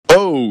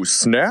Oh,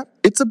 snap.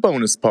 It's a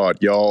bonus pod,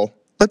 y'all.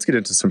 Let's get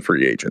into some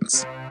free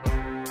agents.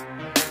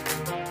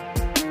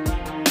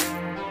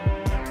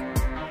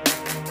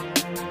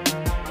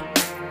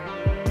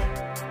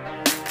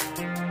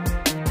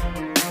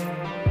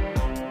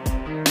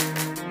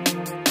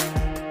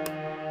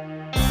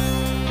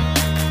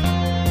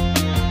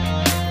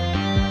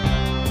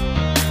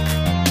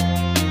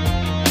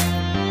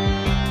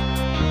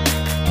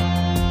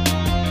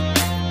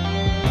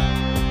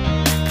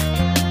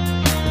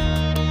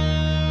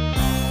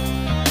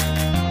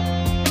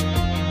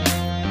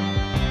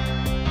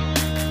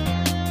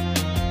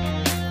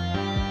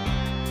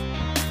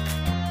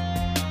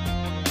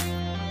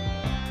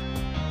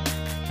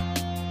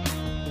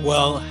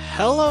 Well,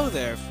 hello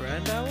there,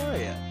 friend. How are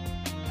you?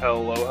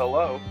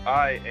 Hello.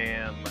 I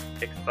am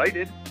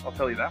excited. I'll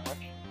tell you that much.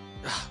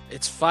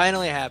 It's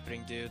finally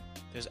happening, dude.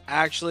 There's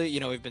actually,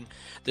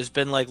 there's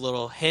been like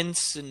little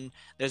hints, and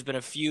there's been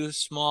a few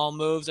small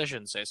moves. I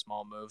shouldn't say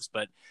small moves,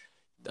 but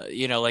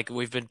like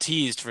we've been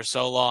teased for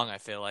so long. I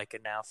feel like,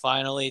 and now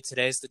finally,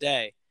 today's the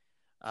day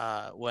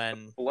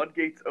when the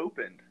floodgates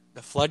opened.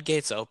 The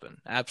floodgates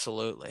open.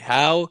 Absolutely.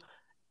 How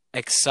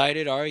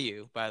excited are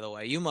you, by the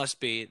way? You must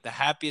be the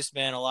happiest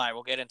man alive.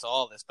 We'll get into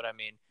all this, but I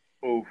mean,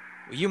 Oof.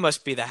 you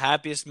must be the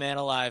happiest man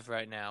alive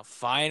right now.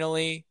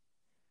 Finally,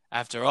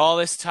 after all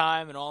this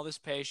time and all this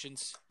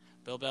patience,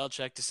 Bill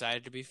Belichick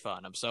decided to be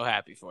fun. I'm so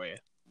happy for you.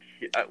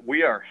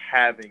 We are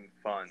having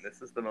fun.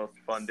 This is the most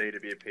fun day to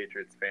be a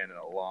Patriots fan in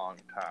a long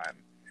time.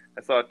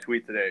 I saw a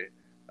tweet today,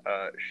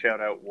 shout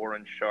out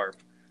Warren Sharp,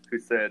 who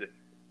said,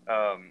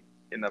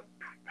 in the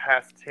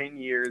past 10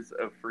 years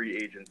of free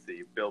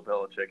agency, Bill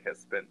Belichick has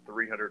spent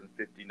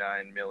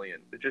 $359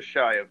 million, just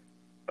shy of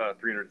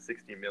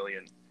 $360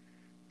 million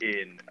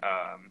in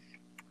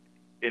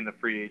the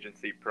free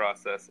agency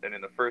process, and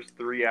in the first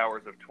 3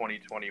 hours of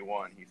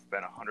 2021, he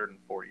spent $146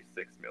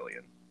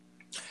 million.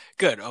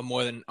 Good,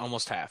 more than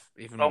almost half,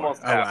 even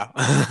almost more. half.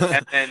 Oh,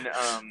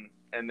 wow.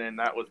 and then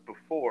that was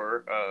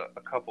before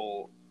a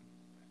couple,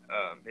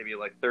 maybe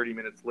like 30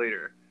 minutes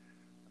later,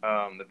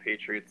 the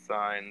Patriots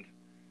signed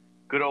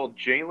good old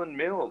Jalen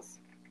Mills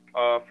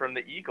from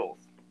the Eagles,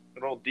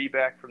 good old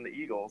D-back from the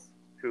Eagles,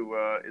 who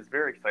is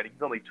very exciting.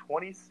 He's only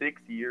 26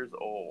 years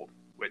old,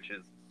 which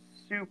is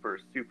super,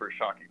 super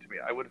shocking to me.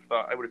 I would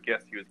have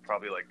guessed he was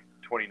probably like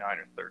 29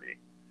 or 30.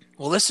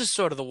 Well, this is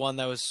sort of the one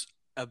that was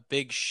a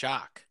big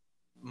shock,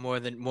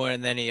 more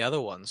than any other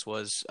ones,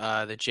 was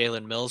the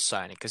Jalen Mills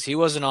signing, because he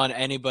wasn't on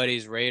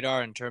anybody's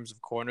radar in terms of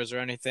corners or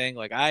anything.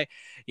 Like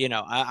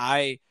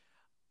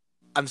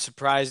I'm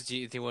surprised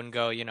you wouldn't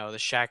go, the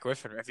Shaq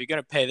Griffin. If you're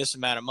going to pay this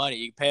amount of money,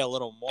 you pay a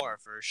little more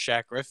for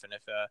Shaq Griffin.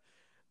 If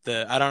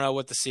I don't know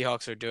what the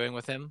Seahawks are doing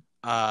with him.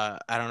 I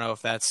don't know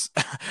if that's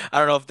I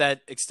don't know if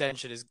that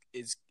extension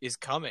is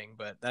coming,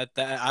 but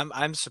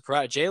I'm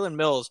surprised. Jalen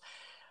Mills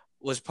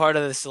was part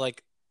of this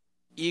like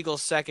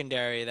Eagles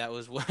secondary that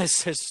was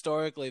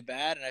historically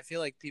bad, and I feel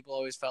like people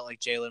always felt like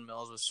Jalen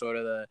Mills was sort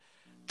of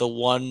the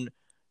one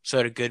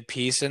sort of good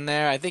piece in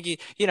there. I think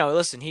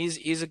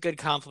he's a good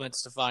compliment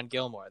to Stephon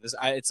Gilmore.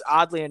 It's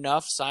oddly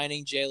enough,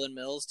 signing Jalen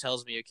Mills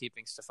tells me you're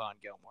keeping Stephon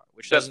Gilmore,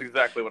 which doesn't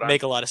exactly what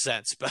make a lot of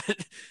sense,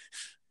 but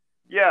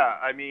yeah,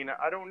 I mean,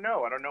 I don't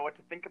know what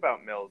to think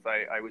about Mills.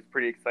 I was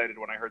pretty excited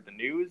when I heard the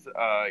news.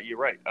 You're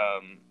right.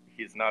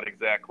 He's not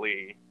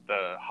exactly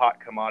the hot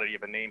commodity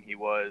of a name he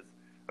was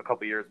a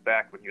couple years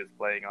back when he was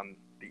playing on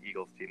the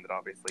Eagles team that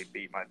obviously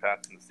beat my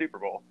Pats in the Super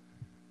Bowl.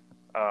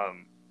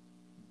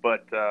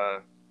 But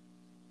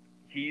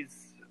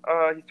he's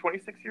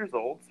 26 years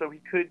old, so he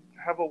could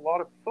have a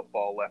lot of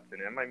football left in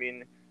him. I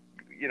mean,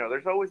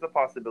 there's always the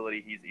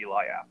possibility he's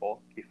Eli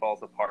Apple. He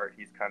falls apart.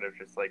 He's kind of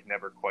just like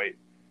never quite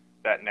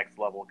that next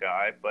level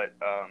guy. But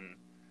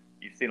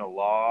you've seen a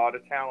lot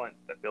of talent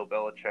that Bill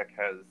Belichick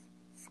has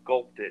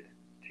sculpted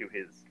to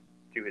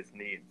his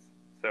needs.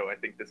 So I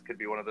think this could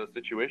be one of those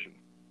situations.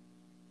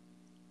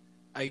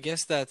 I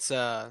guess that's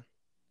hold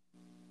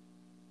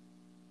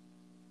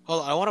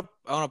on, I want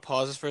to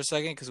pause this for a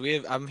second because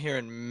I'm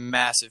hearing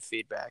massive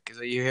feedback. Is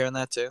that you hearing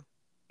that too?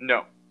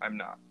 No, I'm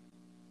not.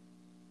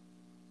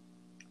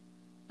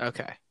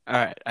 Okay. All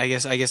right. I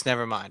guess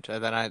never mind.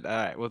 Then all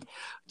right. We'll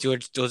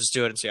just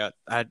do it and see how.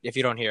 If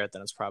you don't hear it,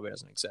 then it probably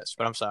doesn't exist.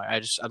 But I'm sorry.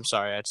 I'm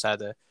sorry. I just had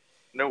to.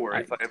 No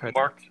worries.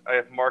 I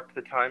have marked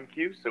the time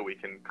cue so we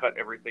can cut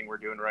everything we're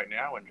doing right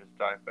now and just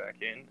dive back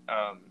in.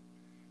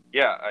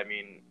 Yeah. I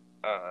mean,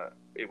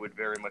 it would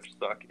very much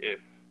suck if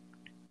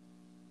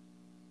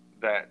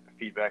that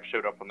feedback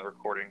showed up on the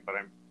recording, but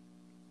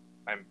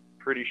I'm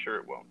pretty sure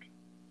it won't.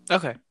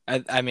 Okay.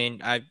 I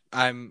mean,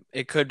 I'm.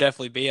 It could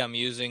definitely be. I'm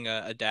using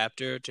an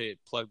adapter to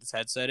plug this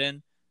headset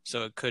in,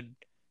 so it could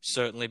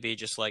certainly be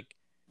just like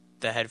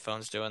the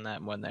headphones doing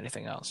that more than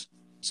anything else.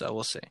 So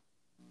we'll see.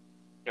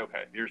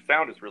 Okay, your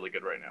sound is really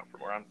good right now.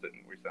 From where I'm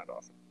sitting, we sound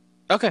awesome.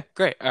 Okay,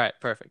 great. All right,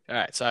 perfect. All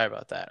right, sorry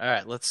about that. All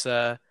right, let's.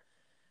 I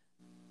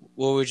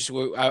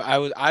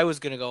was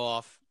gonna go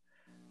off.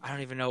 I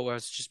don't even know what I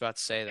was just about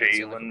to say.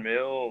 Jalen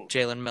Mills.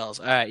 Jalen Mills.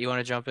 All right, you want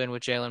to jump in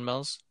with Jalen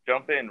Mills?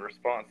 Jump in,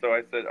 respond. So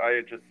I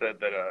had just said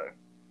that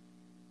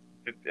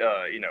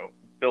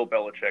Bill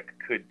Belichick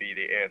could be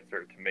the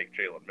answer to make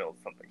Jalen Mills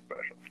something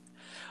special.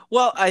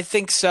 Well, I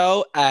think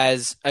so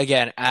as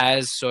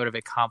sort of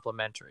a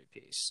complementary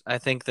piece. I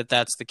think that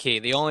that's the key.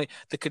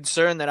 The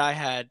concern that I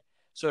had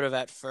sort of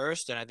at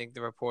first, and I think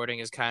the reporting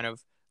is kind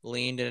of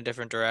leaned in a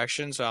different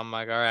direction. So I'm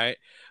like, all right,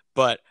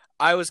 but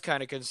I was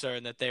kind of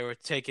concerned that they were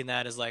taking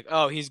that as like,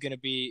 oh, he's going to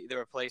be the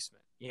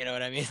replacement. You know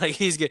what I mean? Like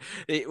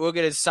we're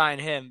going to sign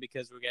him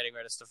because we're getting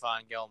rid of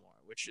Stephon Gilmore,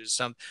 which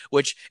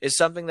is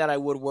something that I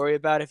would worry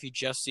about if you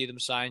just see them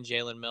sign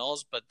Jalen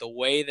Mills. But the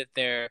way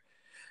that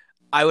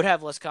I would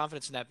have less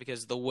confidence in that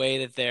because the way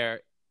that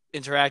they're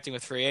interacting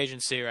with free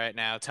agency right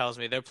now tells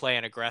me they're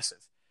playing aggressive.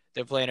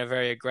 They're playing a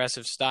very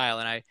aggressive style,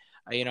 and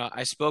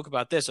I spoke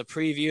about this. A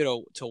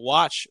preview to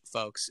watch,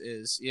 folks,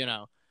 is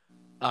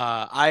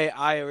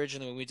I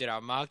originally, when we did our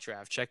mock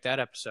draft, check that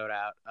episode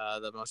out,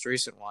 the most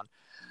recent one.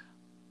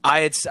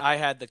 I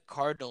had the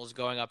Cardinals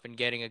going up and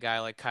getting a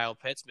guy like Kyle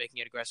Pitts, making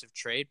an aggressive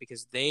trade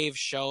because they've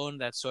shown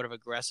that sort of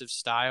aggressive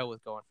style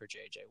with going for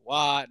J.J.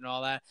 Watt and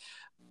all that.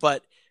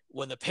 But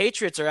when the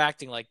Patriots are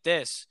acting like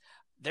this,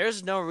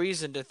 there's no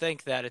reason to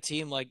think that a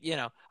team like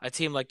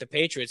the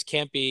Patriots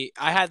can't be.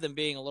 I had them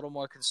being a little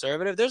more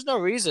conservative. There's no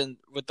reason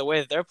with the way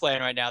that they're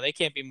playing right now, they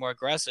can't be more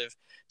aggressive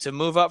to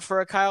move up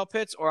for a Kyle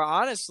Pitts. Or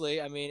honestly,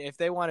 I mean, if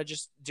they want to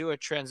just do a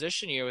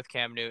transition year with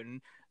Cam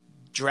Newton,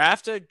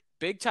 draft a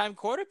big-time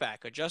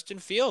quarterback, a Justin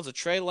Fields, a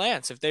Trey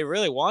Lance. If they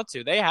really want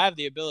to, they have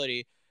the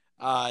ability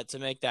to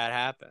make that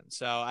happen.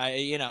 So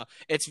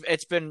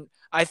it's been.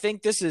 I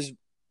think this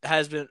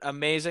has been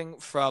amazing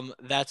from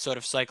that sort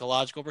of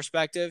psychological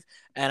perspective.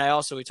 And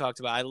we talked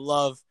about, I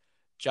love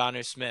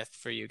Jonnu Smith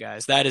for you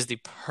guys. That is the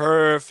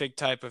perfect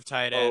type of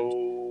tight end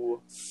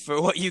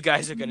for what you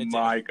guys are going to do.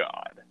 My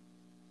God.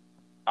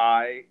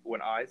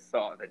 When I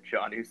saw the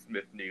Jonnu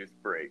Smith news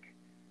break,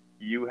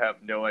 you have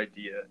no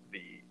idea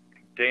the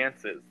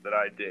dances that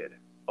I did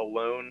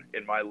alone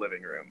in my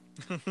living room.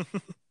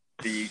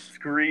 The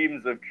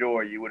screams of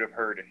joy you would have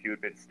heard if you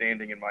had been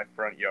standing in my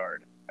front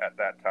yard at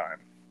that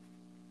time.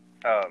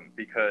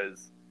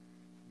 Because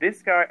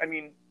this guy, I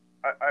mean,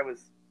 I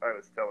was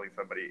telling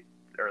somebody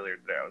earlier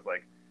today, I was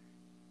like,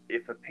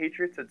 if the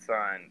Patriots had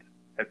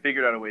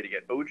figured out a way to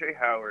get O.J.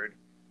 Howard,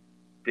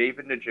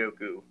 David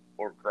Njoku,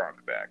 or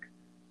Gronk back,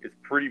 is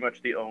pretty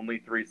much the only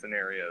three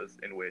scenarios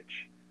in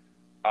which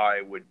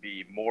I would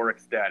be more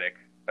ecstatic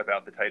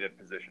about the tight end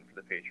position for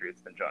the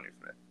Patriots than Jonnu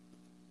Smith.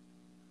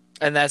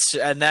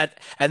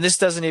 And this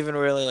doesn't even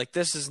really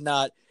this is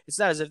not. It's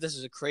not as if this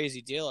is a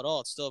crazy deal at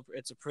all. It's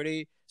a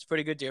pretty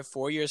good deal.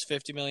 4 years,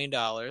 $50 million,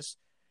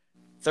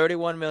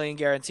 $31 million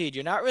guaranteed.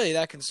 You're not really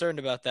that concerned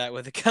about that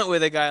with a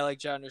guy like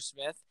Jonnu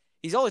Smith.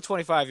 He's only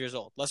 25 years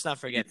old. Let's not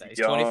forget that. He's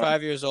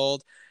 25 years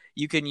old.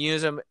 You can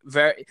use him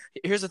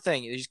Here's the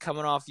thing. He's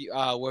coming off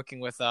working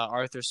with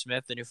Arthur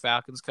Smith, the new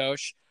Falcons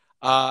coach,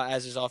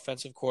 as his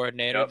offensive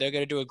coordinator. Yep. They're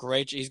going to do a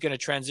great. He's going to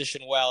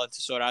transition well into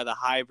sort of the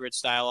hybrid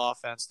style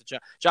offense.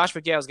 Josh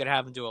McDaniels going to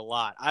have him do a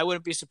lot. I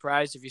wouldn't be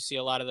surprised if you see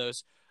a lot of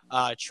those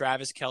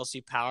Travis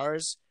Kelce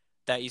powers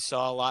that you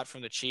saw a lot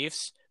from the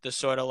Chiefs. The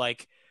sort of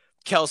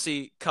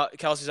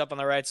Kelce's up on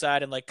the right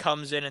side and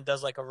comes in and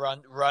does a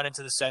run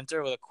into the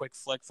center with a quick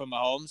flick from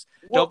Mahomes.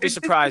 Well, don't be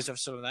surprised of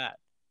some of that.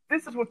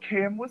 This is what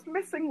Cam was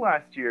missing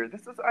last year.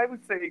 I was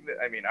saying that.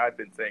 I mean, I've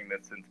been saying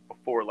this since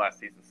before last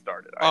season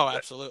started.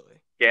 Absolutely.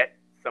 Get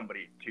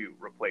somebody to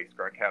replace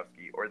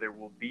Gronkowski, or there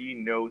will be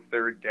no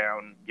third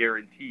down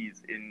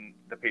guarantees in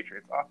the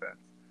Patriots offense.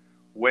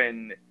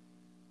 When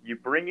you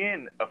bring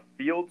in a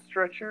field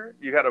stretcher,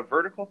 you got a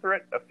vertical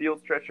threat, a field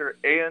stretcher,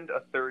 and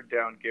a third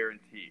down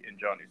guarantee in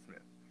Jonnu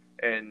Smith.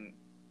 And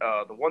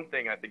the one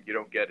thing I think you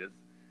don't get is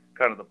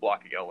kind of the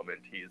blocking element.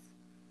 He's,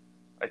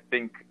 I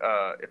think,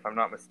 if I'm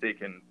not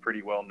mistaken,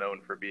 pretty well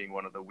known for being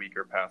one of the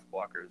weaker pass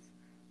blockers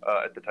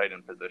at the tight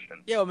end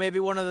position. Yeah, well, maybe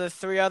one of the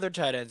three other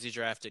tight ends he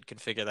drafted can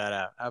figure that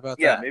out. How about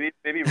that? Yeah,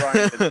 maybe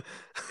Ryan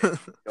is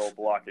still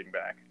blocking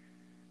back.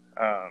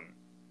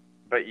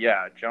 But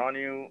yeah,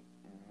 Jonnu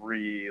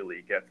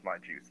really gets my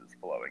juices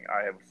flowing.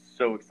 I am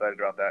so excited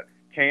about that.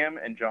 Cam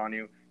and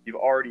Jonnu, you've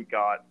already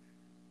got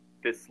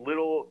this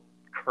little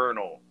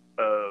kernel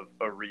of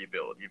a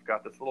rebuild. You've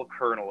got this little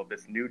kernel of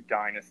this new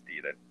dynasty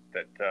that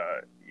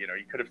you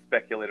could have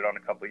speculated on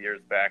a couple of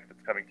years back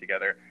that's coming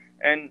together.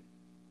 And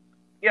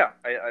yeah,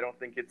 I don't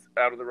think it's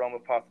out of the realm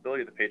of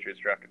possibility the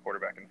Patriots draft a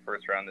quarterback in the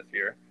first round this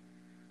year.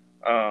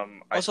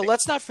 Also,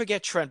 let's not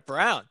forget Trent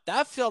Brown.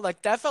 That felt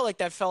like that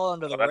fell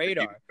under the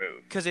radar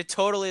because it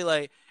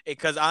totally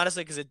because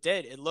it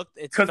did.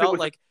 It felt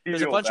like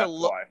there's a bunch of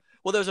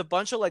there was a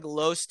bunch of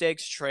low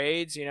stakes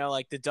trades.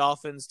 Like the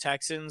Dolphins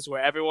Texans,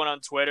 where everyone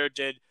on Twitter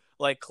did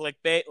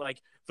clickbait,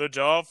 the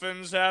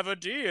Dolphins have a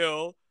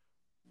deal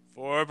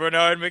for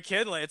Bernard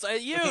McKinley. It's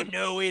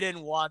knew we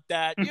didn't want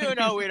that.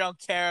 We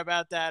don't care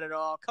about that at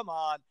all. Come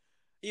on,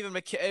 even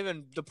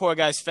the poor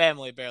guy's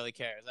family barely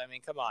cares. I mean,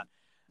 come on.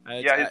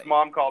 His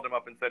mom called him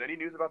up and said, "Any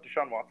news about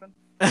Deshaun Watson?"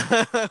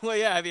 Well,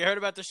 yeah. Have you heard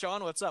about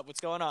Deshaun? What's up? What's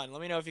going on?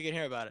 Let me know if you can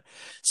hear about it.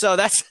 So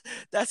that's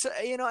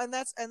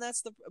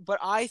But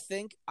I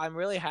think I'm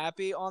really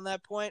happy on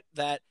that point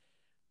that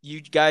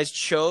you guys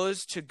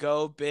chose to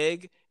go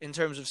big in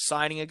terms of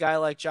signing a guy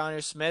like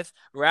Jonnu Smith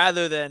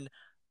rather than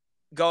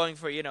going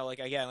for, like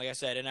again, like I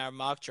said, in our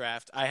mock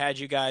draft, I had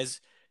you guys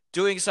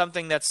doing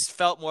something that's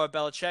felt more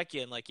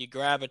Belichickian, like you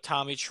grab a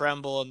Tommy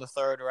Tremble in the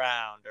third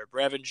round or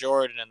Brevin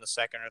Jordan in the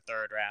second or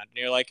third round. And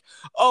you're like,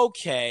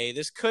 okay,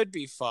 this could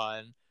be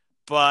fun,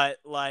 but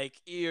like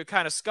you're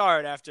kind of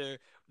scarred after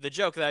the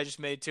joke that I just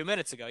made 2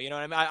 minutes ago. You know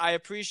what I mean? I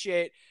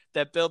appreciate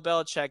that Bill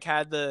Belichick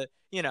had the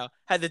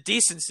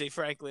decency,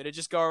 frankly, to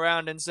just go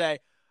around and say,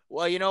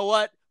 well, you know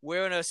what?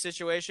 We're in a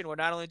situation where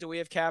not only do we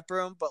have cap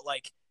room, but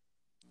like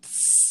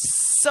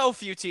so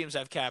few teams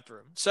have cap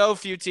room. So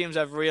few teams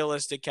have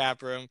realistic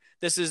cap room.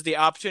 This is the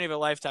opportunity of a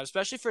lifetime,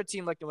 especially for a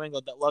team like New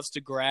England that loves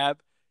to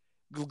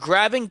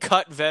grabbing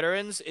cut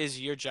veterans is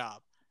your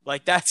job.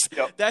 Like that's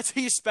Yep. that's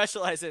what you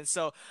specialize in.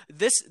 So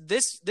this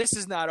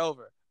is not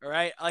over. All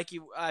right.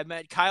 I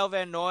met Kyle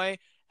Van Noy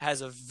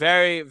has a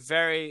very,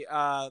 very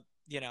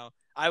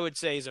I would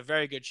say he's a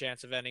very good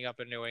chance of ending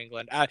up in New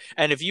England.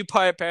 And if you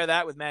pair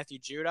that with Matthew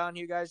Judon,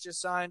 you guys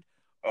just signed,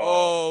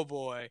 oh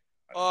boy.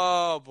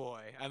 Oh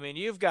boy. I mean,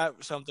 you've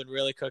got something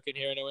really cooking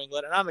here in New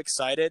England, and I'm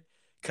excited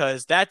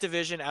because that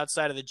division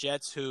outside of the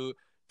Jets, who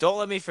don't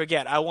let me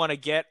forget, I want to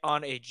get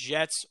on a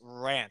Jets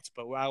rant,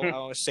 but I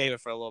want to save it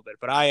for a little bit.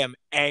 But I am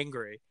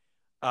angry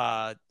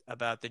about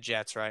the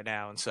Jets right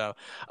now, and so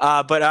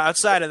but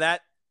outside of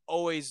that,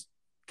 always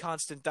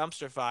constant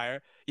dumpster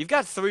fire. You've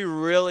got 3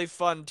 really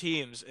fun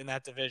teams in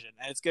that division,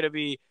 and it's going to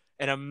be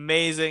an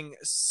amazing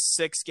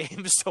 6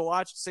 games to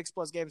watch,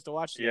 6+ games to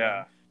watch.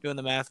 Yeah. Doing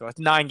the math, it's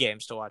 9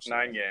 games to watch.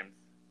 9 games.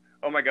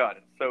 Oh my God!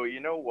 So you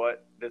know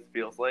what this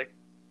feels like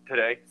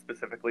today?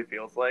 Specifically,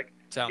 feels like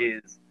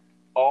is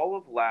all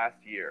of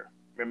last year.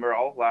 Remember,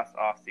 all of last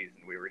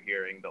offseason, we were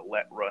hearing the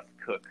 "Let Russ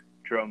Cook"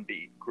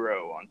 drumbeat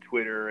grow on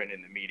Twitter and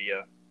in the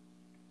media,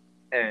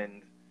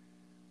 and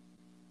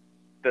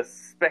the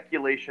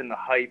speculation, the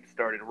hype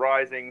started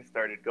rising,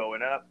 started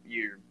going up.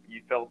 You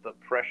felt the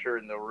pressure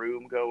in the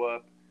room go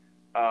up,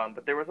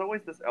 but there was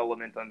always this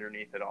element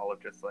underneath it all of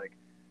just like,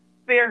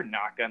 they're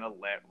not going to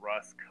let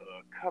Russ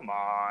cook. Come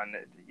on.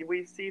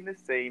 We've seen the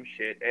same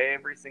shit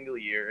every single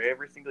year.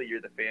 Every single year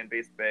the fan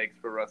base begs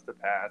for Russ to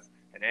pass.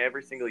 And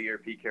every single year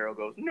Pete Carroll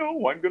goes,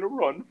 no, I'm going to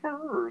run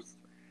first.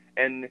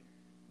 And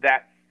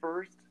that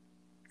first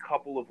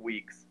couple of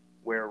weeks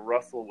where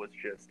Russell was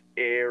just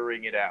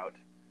airing it out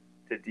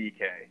to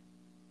DK.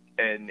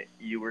 And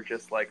you were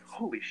just like,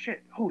 holy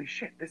shit,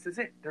 this is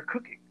it. They're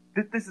cooking.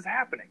 This is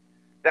happening.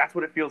 That's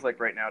what it feels like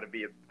right now to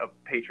be a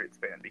Patriots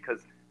fan, because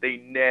they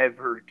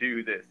never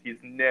do this. He's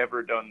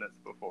never done this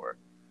before.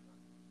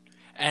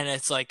 And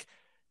it's like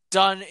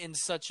done in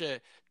such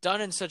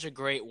a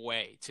great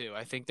way too.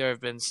 I think there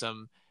have been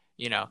some,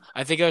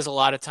 I think there's a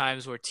lot of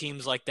times where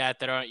teams like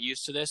that aren't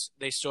used to this,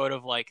 they sort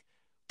of like,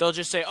 they'll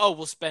just say, oh,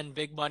 we'll spend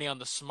big money on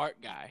the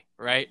smart guy,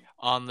 right?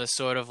 On the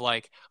sort of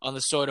like,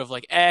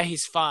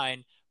 he's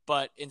fine.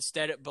 But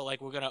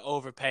like we're gonna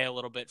overpay a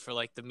little bit for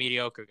like the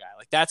mediocre guy.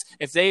 Like that's,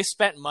 if they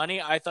spent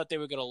money, I thought they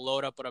were gonna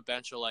load up on a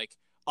bunch of like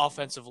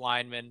offensive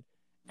linemen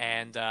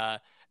and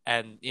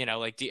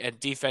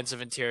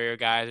defensive interior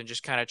guys and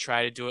just kind of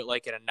try to do it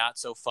like in a not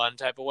so fun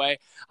type of way.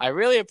 I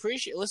really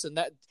appreciate. Listen,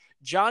 that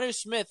Jonnu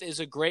Smith is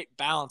a great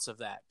balance of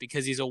that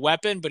because he's a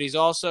weapon, but he's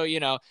also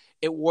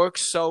it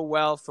works so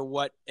well for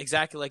what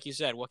exactly like you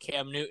said, what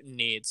Cam Newton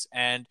needs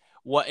and.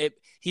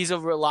 He's a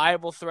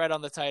reliable threat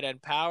on the tight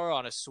end power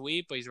on a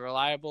sweep, but he's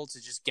reliable to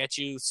just get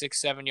you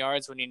 6-7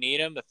 yards when you need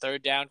him. The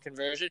third down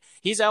conversion,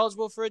 he's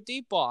eligible for a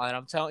deep ball. And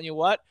I'm telling you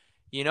what,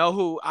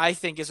 who I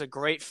think is a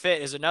great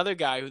fit is another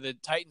guy who the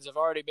Titans have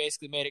already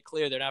basically made it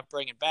clear they're not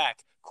bringing back,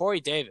 Corey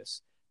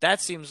Davis.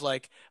 That seems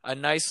like a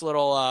nice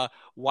little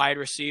wide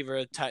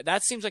receiver.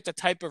 That seems like the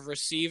type of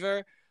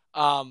receiver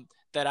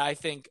that I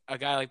think a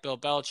guy like Bill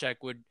Belichick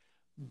would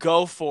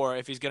go for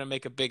if he's going to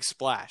make a big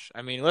splash.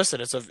 I mean,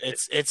 listen,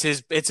 it's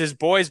his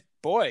boy's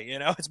boy,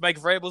 it's Mike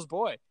Vrabel's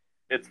boy.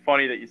 It's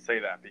funny that you say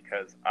that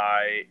because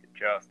I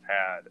just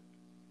had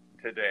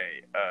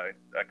today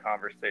a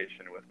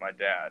conversation with my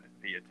dad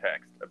via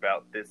text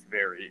about this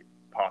very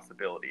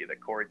possibility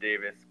that Corey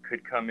Davis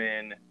could come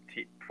in,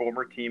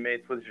 former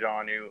teammates with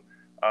Jonnu,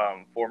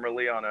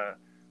 formerly on a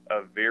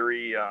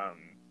very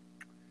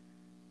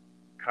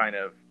kind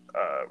of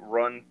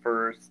run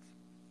first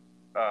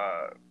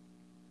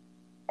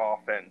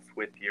offense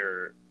with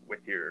your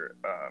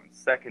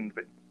second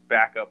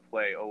backup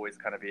play always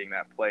kind of being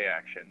that play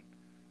action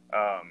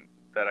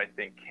that I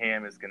think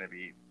Cam is going to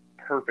be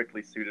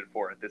perfectly suited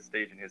for at this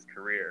stage in his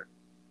career.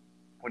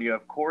 When you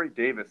have Corey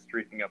Davis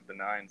streaking up the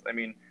nines, I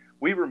mean,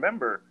 we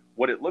remember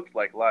what it looked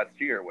like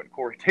last year when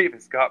Corey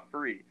Davis got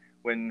free,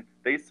 when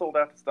they sold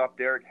out to stop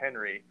Derrick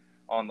Henry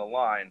on the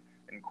line,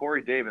 and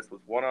Corey Davis was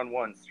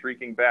one-on-one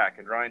streaking back,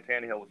 and Ryan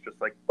Tannehill was just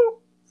like, boop,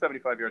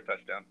 75-yard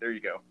touchdown. There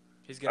you go.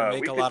 He's going to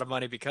make a lot of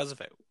money because of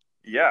it.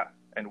 Yeah,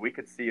 and we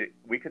could see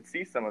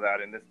some of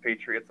that in this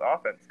Patriots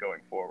offense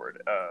going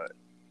forward,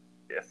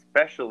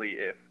 especially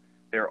if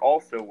they're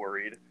also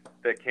worried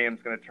that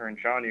Cam's going to turn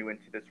Jonnu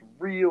into this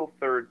real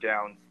third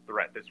down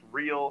threat, this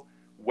real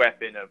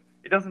weapon of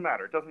It doesn't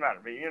matter. It doesn't matter.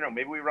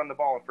 Maybe we run the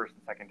ball on first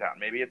and second down.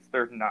 Maybe it's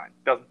 3rd and 9.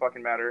 Doesn't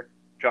fucking matter.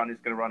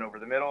 Jonnu's going to run over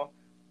the middle,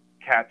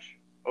 catch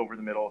over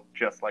the middle,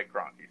 just like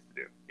Gronk used to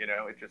do.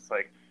 It's just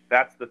like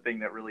that's the thing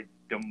that really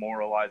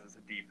demoralizes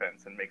a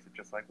defense and makes it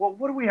just like, well,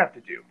 what do we have to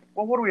do?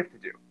 Well, what do we have to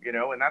do?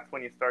 And that's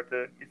when you start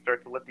to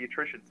let the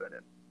attrition set in.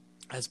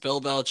 As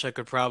Bill Belichick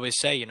would probably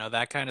say,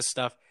 that kind of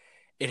stuff.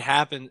 It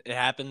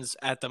happens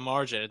at the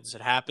margins.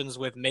 It happens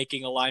with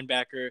making a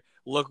linebacker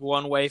look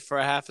one way for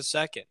a half a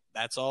second.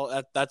 That's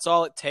all. That's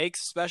all it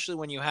takes, especially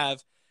when you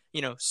have,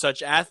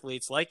 such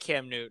athletes like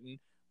Cam Newton,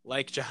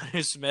 like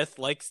Jonnu Smith,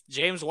 like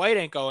James White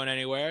ain't going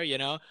anywhere.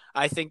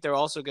 I think they're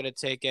also going to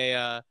take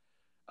a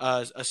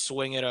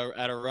swing at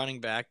a running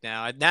back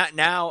now.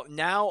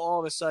 Now all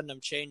of a sudden I'm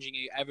changing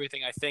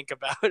everything I think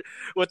about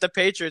what the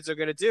Patriots are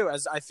going to do,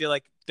 as I feel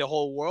like the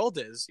whole world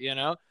is.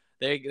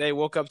 They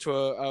woke up to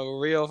a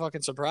real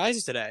fucking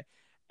surprise today.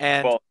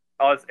 And well,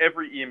 as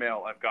every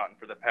email I've gotten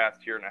for the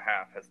past year and a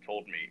half has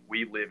told me,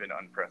 we live in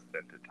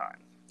unprecedented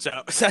times. So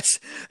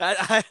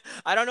I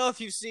don't know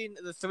if you've seen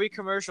the 3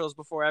 commercials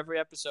before every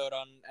episode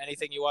on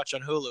anything you watch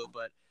on Hulu,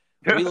 but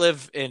we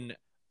live in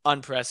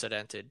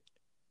unprecedented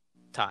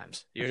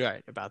times. You're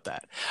right about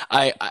that.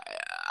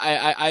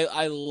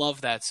 I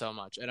love that so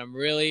much, and I'm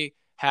really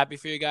happy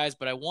for you guys.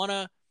 But I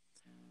wanna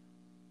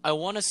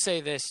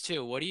say this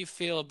too. What do you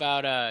feel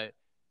about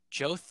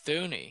Joe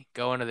Thuney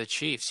going to the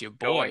Chiefs? Your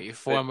boy, your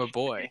former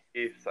boy.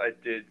 Chiefs. I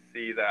did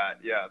see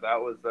that. Yeah,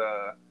 that was.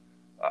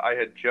 I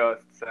had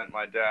just sent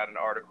my dad an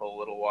article a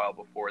little while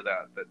before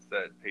that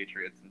said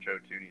Patriots and Joe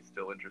Thuney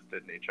still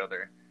interested in each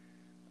other.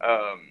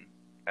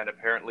 And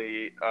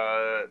apparently,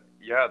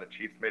 the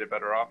Chiefs made a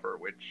better offer.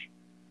 Which,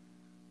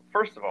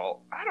 first of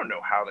all, I don't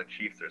know how the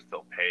Chiefs are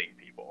still paying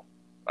people.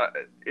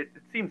 It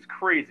seems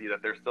crazy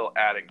that they're still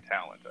adding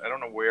talent. I don't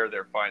know where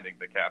they're finding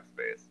the cap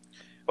space.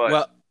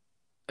 But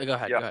go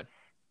ahead. Go ahead.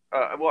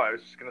 I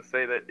was just gonna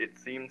say that it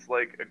seems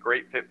like a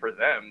great fit for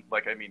them.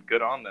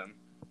 Good on them.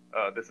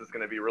 This is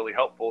going to be really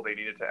helpful. They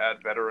needed to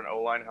add veteran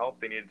O-line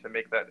help. They needed to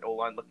make that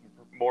O-line look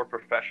more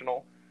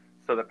professional,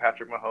 so that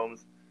Patrick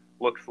Mahomes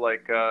looks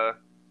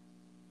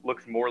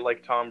more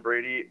like Tom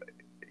Brady,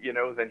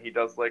 than he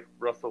does like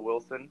Russell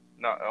Wilson,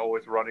 not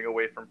always running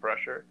away from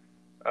pressure.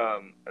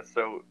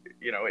 So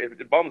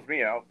it bums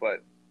me out,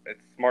 but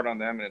it's smart on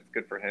them and it's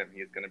good for him.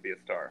 He's going to be a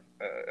star,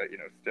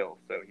 still.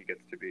 So he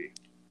gets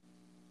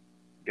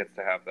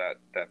to have that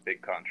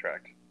big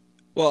contract.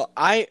 Well,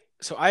 I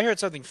heard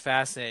something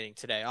fascinating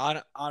today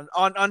on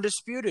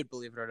Undisputed,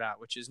 believe it or not,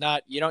 which is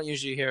not, you don't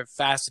usually hear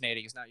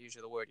fascinating. It's not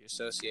usually the word you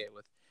associate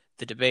with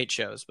the debate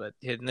shows, but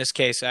in this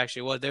case,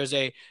 actually,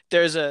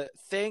 there's a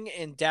thing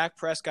in Dak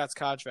Prescott's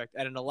contract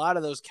and in a lot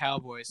of those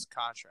Cowboys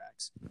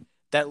contracts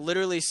that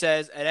literally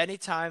says at any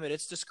time at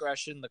its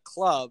discretion, the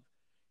club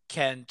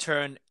can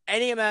turn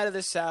any amount of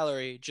the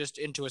salary just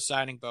into a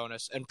signing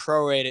bonus and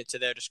prorate it to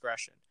their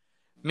discretion.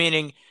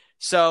 Meaning,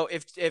 so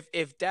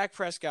if Dak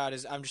Prescott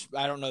is,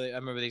 I don't know, I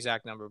remember the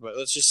exact number, but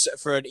let's just,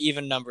 for an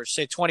even number,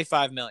 say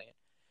 $25 million.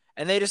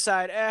 And they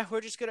decide,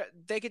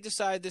 they could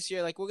decide this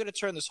year, like, we're going to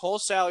turn this whole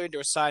salary into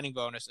a signing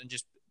bonus and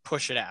just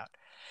push it out.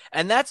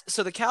 And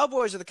so the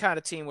Cowboys are the kind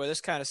of team where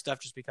this kind of stuff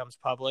just becomes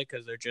public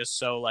because they're just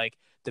so, like,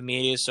 the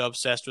media is so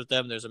obsessed with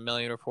them. There's a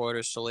million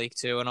reporters to leak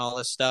to and all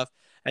this stuff.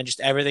 And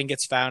just everything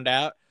gets found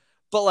out.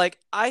 But, like,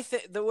 I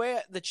think the way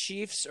the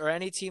Chiefs or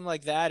any team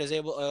like that is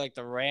able, or like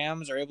the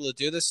Rams are able to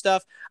do this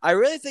stuff, I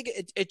really think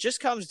it just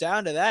comes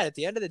down to that. At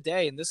the end of the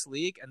day, in this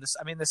league, and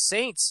the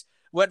Saints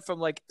went from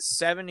like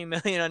 70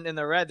 million in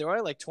the red. They're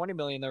only like 20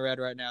 million in the red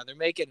right now. They're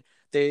making,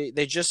 they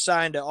just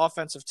signed an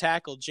offensive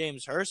tackle,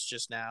 James Hurst,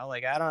 just now.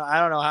 Like, I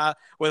don't know how,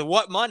 with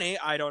what money,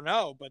 I don't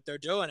know, but they're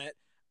doing it.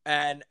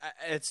 And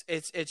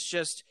it's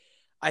just,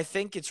 I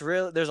think it's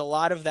real. There's a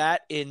lot of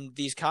that in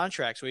these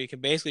contracts where you can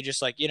basically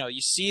just like,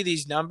 you see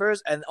these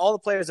numbers and all the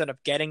players end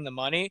up getting the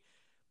money,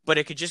 but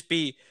it could just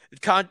be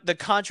the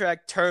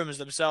contract terms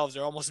themselves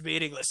are almost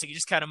meaningless. So you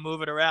just kind of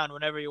move it around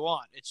whenever you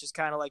want. It's just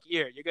kind of like,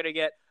 you're going to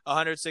get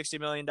 $160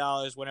 million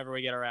whenever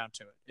we get around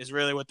to it, is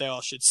really what they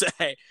all should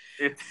say.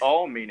 It's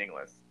all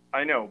meaningless.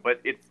 I know, but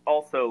it's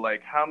also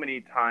like, how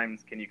many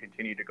times can you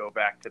continue to go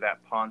back to that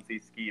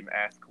Ponzi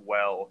scheme-esque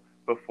well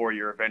before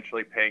you're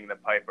eventually paying the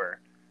piper?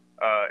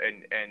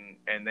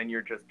 And then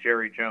you're just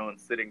Jerry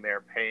Jones sitting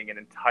there paying an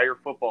entire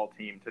football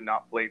team to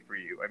not play for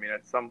you. I mean,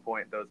 at some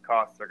point, those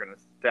costs are going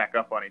to stack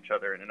up on each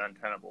other in an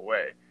untenable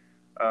way.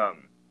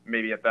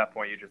 Maybe at that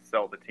point, you just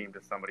sell the team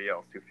to somebody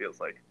else who feels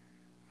like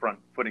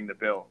footing the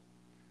bill.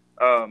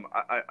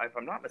 If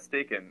I'm not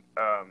mistaken,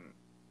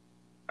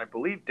 I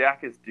believe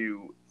Dak is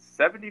due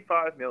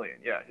 $75 million.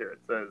 Yeah, here it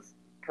says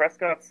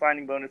Prescott's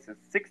signing bonus is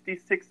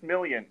 $66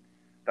 million.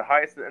 The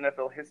highest in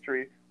NFL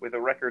history, with a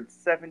record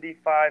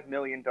 $75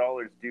 million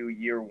due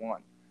year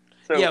one.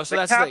 So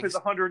the cap is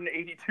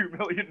 $182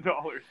 million.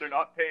 They're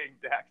not paying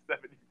Dak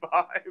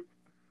 $75.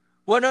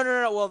 Well, no.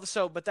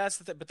 Well, but that's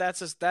the thing. But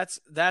that's a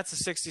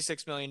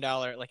 $66 million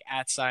like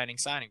at signing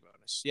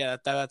bonus. Yeah,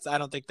 that's. I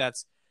don't think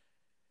that's.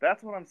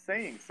 That's what I'm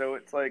saying. So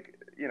it's like,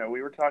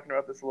 we were talking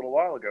about this a little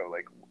while ago.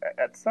 Like,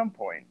 at some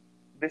point,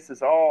 this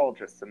is all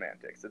just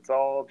semantics. It's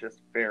all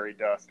just fairy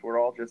dust. We're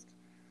all just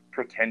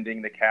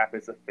pretending the cap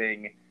is a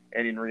thing.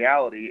 And in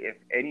reality, if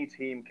any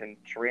team can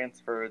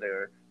transfer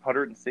their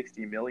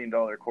 $160 million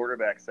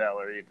quarterback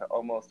salary to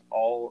almost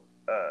all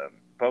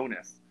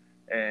bonus,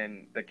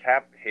 and the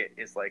cap hit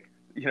is like,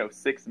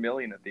 $6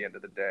 million at the end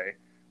of the day,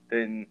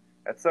 then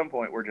at some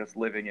point we're just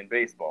living in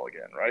baseball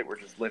again, right? We're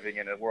just living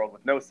in a world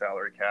with no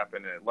salary cap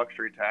and a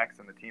luxury tax,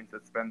 and the teams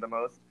that spend the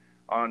most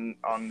on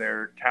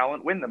their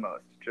talent win the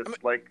most,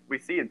 just like we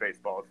see in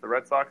baseball. It's the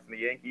Red Sox and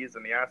the Yankees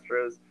and the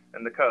Astros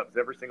and the Cubs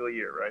every single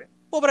year, right?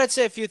 Well, but I'd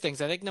say a few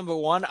things. I think number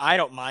one, I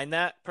don't mind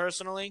that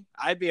personally.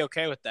 I'd be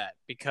okay with that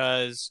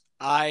because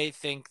I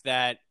think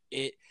that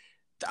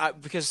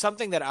because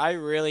something that I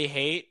really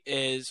hate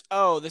is,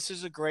 this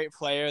is a great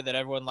player that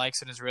everyone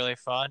likes and is really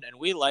fun, and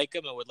we like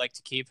him and would like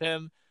to keep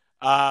him,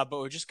 but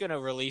we're just going to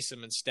release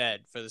him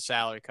instead for the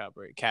salary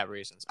cap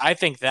reasons. I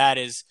think that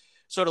is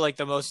sort of like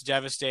the most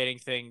devastating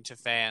thing to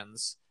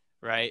fans,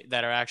 right?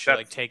 That are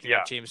actually taking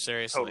their team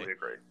seriously. Totally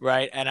agree.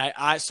 Right. And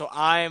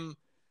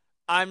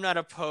I'm not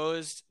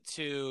opposed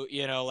to,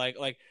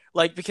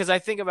 because I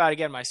think about,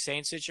 again, my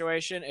Saints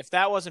situation. If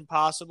that wasn't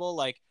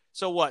possible,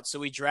 so what? So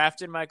we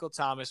drafted Michael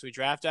Thomas, we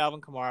draft Alvin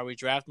Kamara, we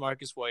draft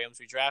Marcus Williams,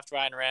 we draft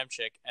Ryan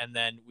Ramczyk, and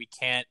then we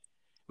can't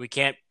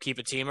keep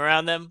a team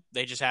around them.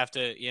 They just have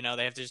to,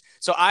 they have to.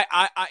 So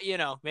I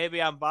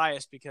maybe I'm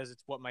biased because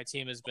it's what my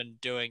team has been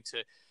doing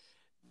to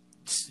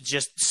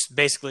just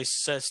basically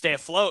stay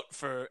afloat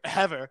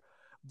forever.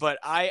 But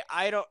I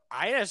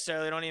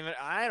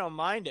don't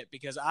mind it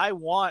because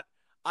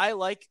I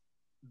like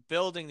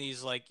building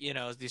these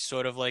these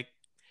sort of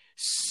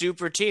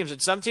super teams. And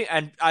some team,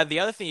 and the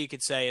other thing you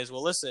could say is,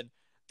 well, listen,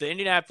 the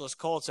Indianapolis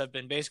Colts have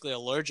been basically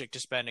allergic to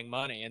spending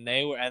money, and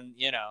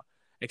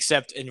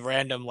except in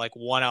random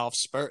one-off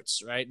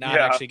spurts, right? Not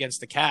actually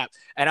against the cap.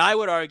 And I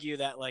would argue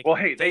that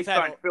they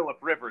signed Phillip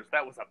Rivers.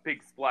 That was a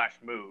big splash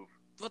move.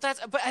 Well,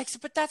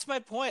 that's my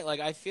point.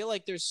 I feel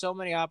like there's so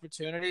many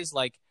opportunities.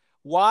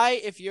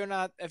 Why, if you're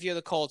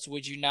the Colts,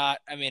 would you not?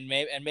 I mean,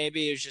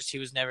 maybe it was just he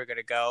was never going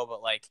to go,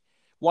 but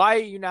why are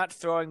you not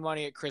throwing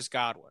money at Chris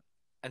Godwin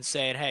and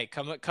saying, hey,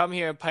 come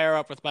here and pair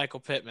up with Michael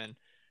Pittman,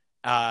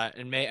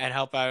 and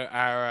help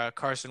our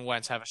Carson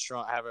Wentz have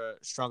a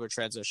stronger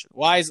transition?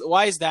 Why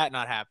is that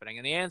not happening?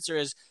 And the answer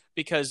is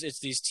because it's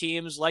these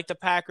teams like the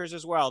Packers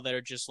as well that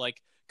are just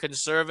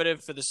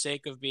conservative for the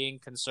sake of being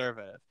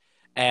conservative.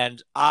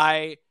 And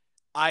I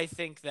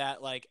think that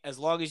as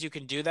long as you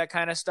can do that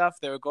kind of stuff,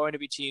 there are going to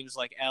be teams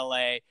like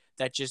LA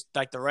that just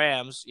the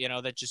Rams,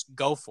 that just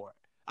go for it.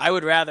 I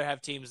would rather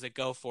have teams that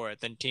go for it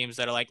than teams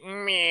that are the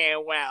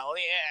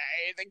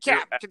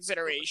cap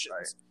considerations.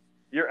 Right.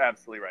 You're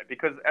absolutely right,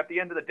 because at the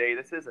end of the day,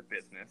 this is a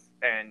business,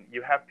 and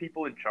you have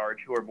people in charge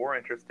who are more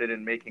interested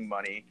in making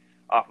money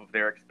off of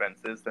their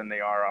expenses than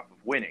they are off of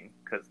winning,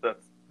 because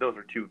those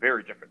are two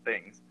very different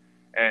things.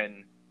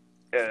 And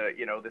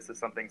this is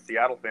something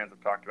Seattle fans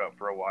have talked about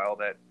for a while,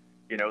 that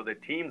the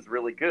team's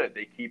really good.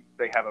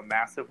 They have a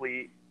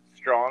massively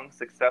strong,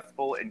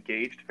 successful,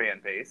 engaged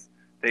fan base.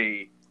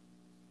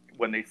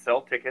 When they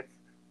sell tickets,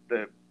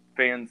 the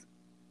fans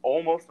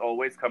almost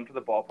always come to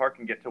the ballpark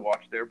and get to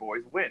watch their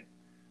boys win.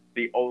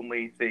 The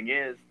only thing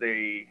is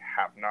they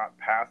have not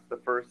passed the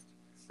first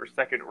or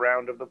second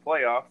round of the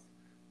playoffs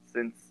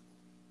since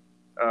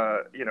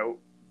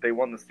they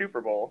won the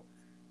Super Bowl,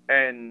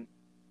 and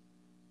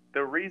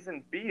the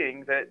reason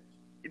being that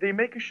they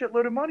make a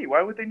shitload of money.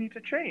 Why would they need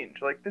to change?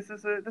 This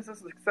is a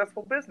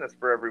successful business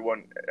for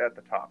everyone at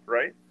the top,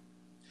 right?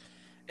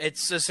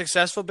 It's a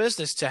successful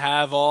business to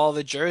have all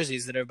the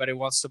jerseys that everybody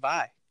wants to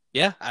buy.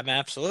 Yeah, I mean,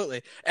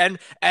 absolutely. And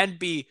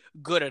be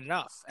good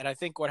enough. And I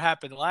think what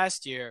happened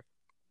last year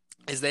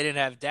is they didn't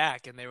have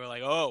Dak, and they were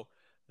like, oh,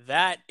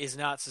 that is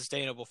not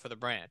sustainable for the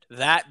brand.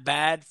 That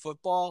bad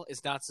football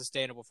is not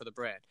sustainable for the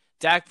brand.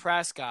 Dak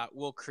Prescott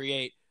will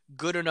create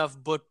good enough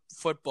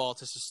football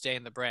to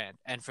sustain the brand.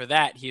 And for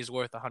that, he is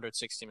worth $160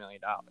 million.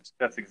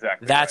 That's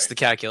exactly That's right. the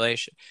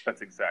calculation.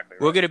 That's exactly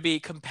right. We're going to be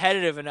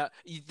competitive enough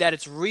that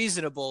it's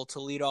reasonable to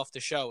lead off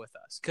the show with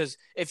us. Because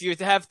if you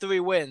have 3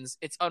 wins,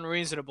 it's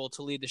unreasonable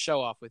to lead the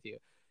show off with you.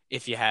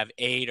 If you have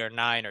 8 or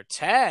 9 or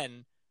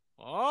 10,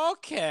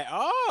 okay.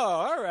 Oh,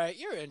 all right.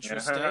 You're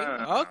interesting.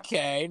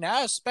 Okay.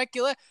 Now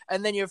speculate.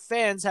 And then your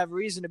fans have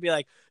reason to be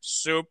like,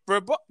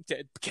 Super Bowl,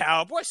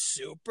 Cowboys,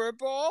 Super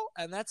Bowl.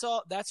 And that's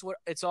what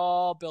it's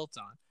all built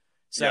on.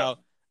 So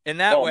in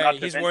that way,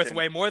 he's worth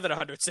way more than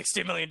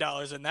 $160 million.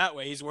 In that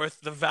way, he's worth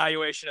the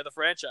valuation of the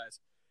franchise.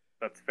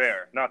 That's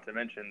fair. Not to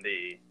mention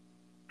the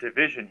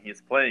division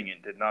he's playing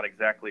in did not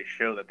exactly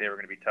show that they were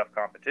going to be tough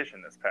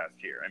competition this past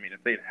year. I mean,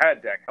 if they'd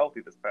had Dak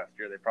healthy this past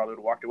year, they probably would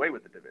have walked away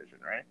with the division,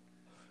 right?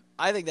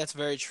 I think that's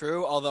very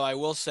true, although I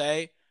will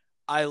say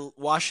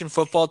Washington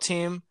football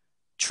team,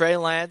 Trey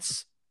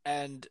Lance,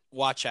 and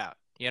watch out.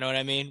 You know what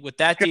I mean? With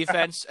that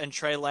defense and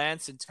Trey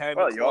Lance and Terry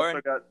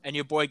McLaurin and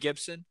your boy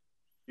Gibson.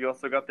 You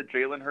also got the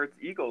Jalen Hurts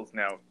Eagles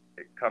now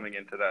coming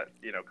into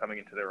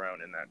their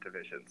own in that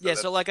division.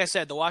 So like I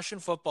said, the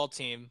Washington football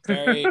team,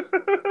 very, very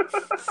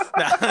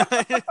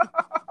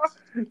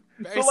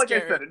so like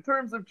scary. I said, in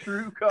terms of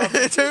true in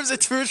competition, terms of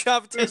true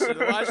competition,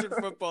 the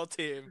Washington football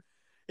team,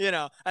 and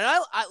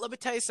I let me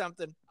tell you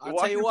something. I'll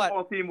tell you what. The Washington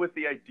football team with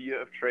the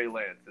idea of Trey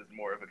Lance is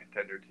more of a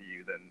contender to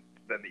you than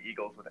the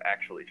Eagles with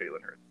actually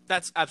Jalen Hurts.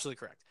 That's absolutely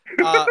correct.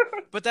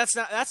 But that's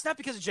not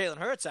because of Jalen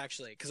Hurts,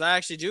 actually, because I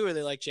actually do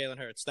really like Jalen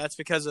Hurts. That's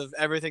because of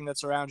everything that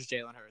surrounds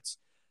Jalen Hurts,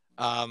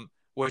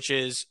 which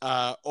is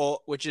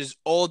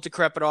old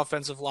decrepit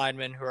offensive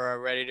linemen who are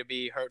ready to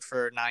be hurt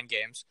for 9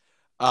 games.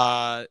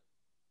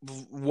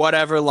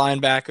 Whatever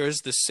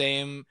linebackers, the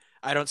same.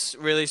 I don't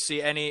really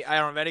see any. I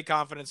don't have any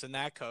confidence in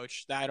that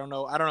coach. I don't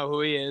know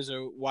who he is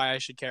or why I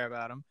should care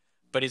about him.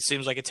 But it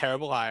seems like a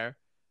terrible hire.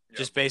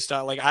 Just based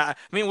on I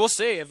mean, we'll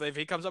see if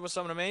he comes up with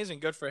something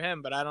amazing. Good for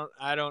him, but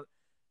I don't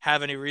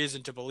have any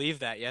reason to believe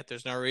that yet.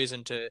 There's no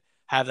reason to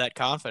have that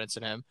confidence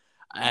in him.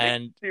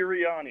 And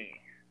Sirianni.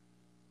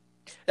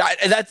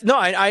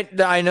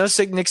 I know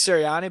Nick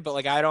Sirianni,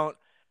 but I don't.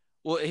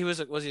 Well,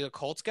 was he a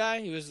Colts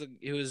guy? He was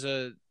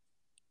a.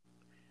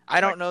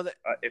 I don't know that.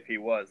 If he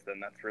was,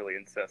 then that's really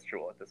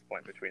incestual at this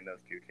point between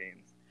those two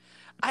teams.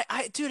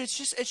 Dude, it's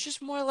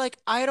just more like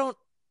I don't.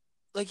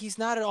 He's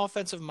not an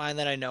offensive mind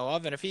that I know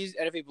of, and if he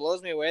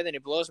blows me away, then he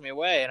blows me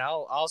away, and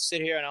I'll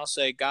sit here and I'll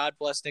say God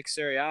bless Nick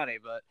Sirianni,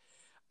 but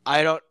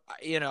I don't,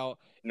 he's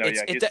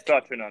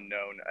such an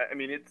unknown. I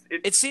mean,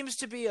 it seems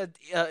to be an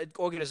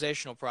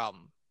organizational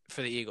problem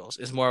for the Eagles.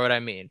 Is more what I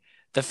mean.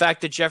 The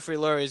fact that Jeffrey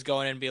Lurie is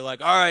going in and be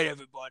like, all right,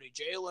 everybody,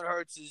 Jalen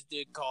Hurts is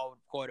the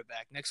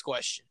quarterback. Next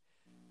question.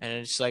 And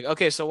it's like,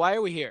 okay, so why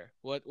are we here?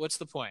 What's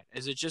the point?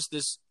 Is it just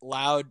this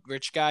loud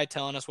rich guy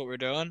telling us what we're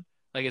doing?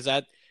 Is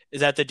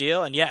that the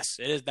deal? And yes,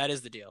 it is. That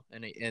is the deal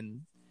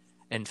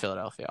in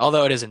Philadelphia.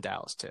 Although it is in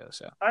Dallas too.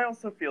 So I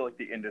also feel like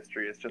the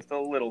industry is just a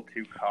little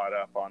too caught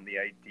up on the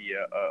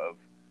idea of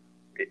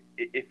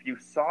if you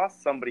saw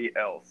somebody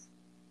else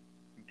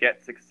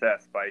get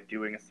success by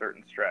doing a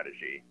certain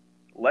strategy,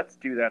 let's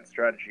do that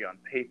strategy on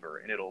paper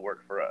and it'll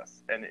work for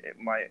us. And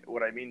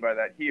what I mean by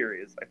that here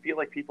is I feel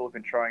like people have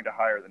been trying to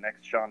hire the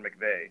next Sean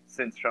McVay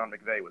since Sean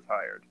McVay was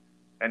hired.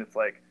 And it's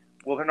like,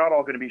 well, they're not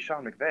all going to be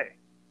Sean McVay.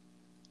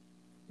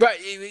 Right.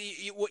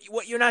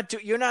 What you're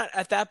not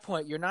at that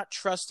point, you're not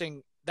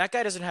trusting that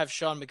guy doesn't have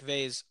Sean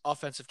McVay's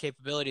offensive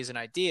capabilities and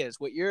ideas.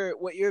 What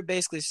you're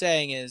basically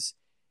saying is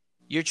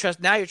you're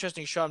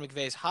trusting Sean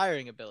McVay's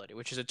hiring ability,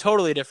 which is a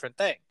totally different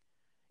thing.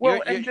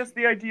 Well, and just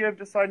the idea of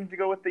deciding to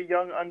go with the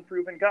young,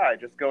 unproven guy,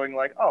 just going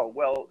like, oh,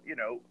 well,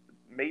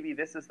 maybe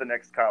this is the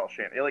next Kyle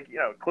Shanahan.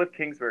 Cliff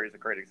Kingsbury is a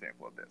great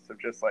example of this.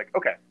 Of just like,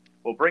 okay,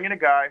 we'll bring in a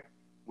guy.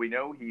 We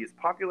know he's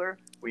popular.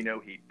 We know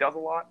he does a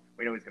lot.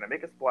 We know he's going to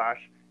make a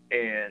splash.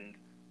 And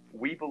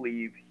we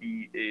believe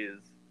he is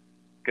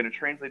going to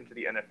translate into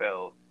the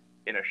NFL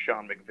in a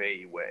Sean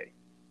McVay way.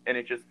 And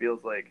it just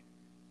feels like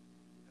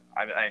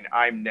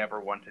I'm never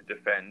one to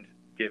defend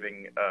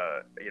giving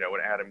an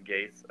Adam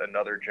Gase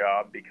another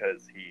job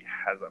because he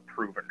has a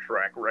proven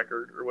track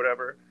record or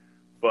whatever.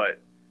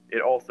 But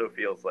it also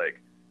feels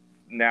like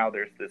now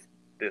there's this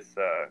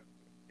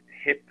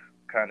hip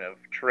kind of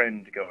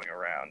trend going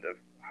around of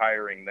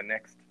hiring the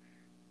next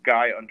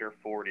guy under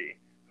 40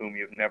 whom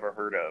you've never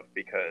heard of,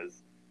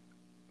 because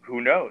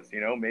who knows,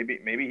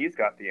 maybe he's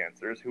got the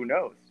answers. Who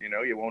knows?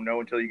 You won't know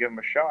until you give him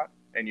a shot.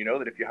 And you know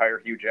that if you hire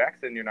Hugh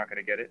Jackson, you're not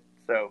going to get it.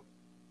 So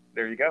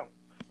there you go.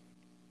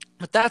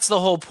 But that's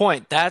the whole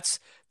point. That's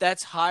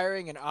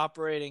hiring and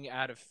operating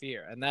out of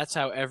fear. And that's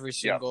how every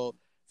single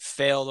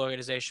failed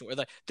organization, where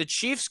the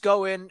Chiefs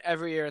go in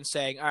every year and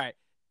saying, all right,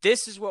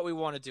 this is what we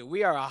want to do.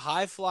 We are a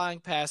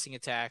high-flying passing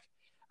attack.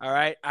 All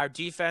right, our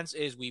defense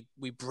is we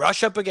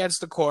brush up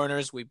against the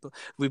corners. We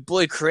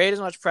create as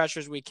much pressure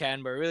as we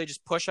can, but really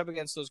just push up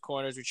against those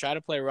corners. We try to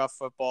play rough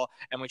football,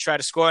 and we try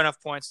to score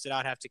enough points to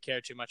not have to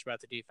care too much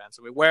about the defense.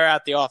 So we wear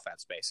out the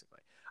offense, basically.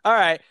 All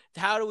right,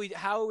 how are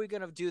we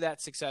going to do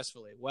that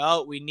successfully?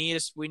 Well, we need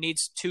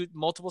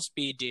multiple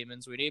speed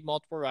demons. We need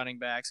multiple running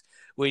backs.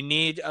 We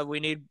need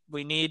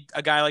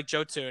a guy like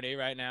Joe Thuney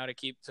right now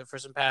for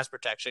some pass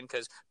protection,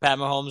 because Pat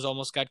Mahomes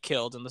almost got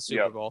killed in the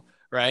Super Bowl,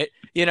 right?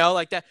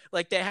 Like that.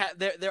 Like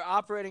they're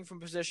operating from a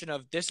position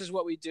of this is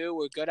what we do.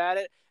 We're good at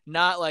it.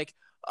 Not like,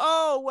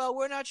 oh well,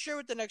 we're not sure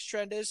what the next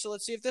trend is, so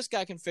let's see if this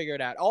guy can figure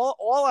it out.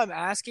 All I'm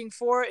asking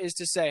for is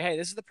to say, hey,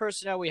 this is the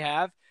personnel we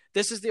have.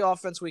 This is the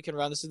offense we can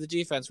run. This is the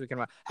defense we can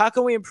run. How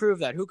can we improve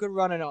that? Who could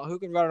run an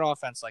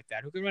offense like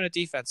that? Who could run a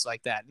defense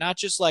like that? Not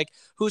just like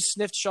who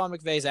sniffed Sean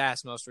McVay's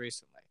ass most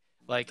recently.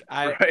 Like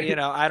I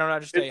don't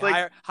understand.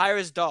 Like, hire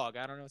his dog.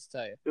 I don't know what to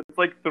tell you. It's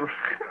like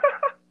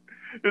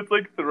it's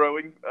like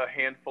throwing a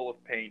handful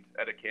of paint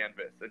at a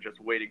canvas and just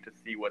waiting to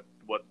see what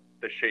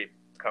the shape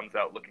comes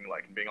out looking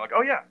like, and being like,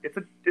 oh yeah, it's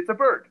a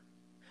bird.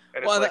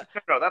 And it's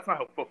no, that's not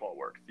how football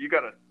works. You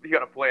gotta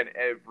plan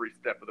every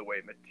step of the way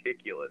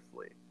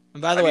meticulously.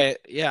 And by the way,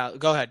 yeah,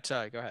 go ahead.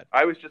 Sorry, go ahead.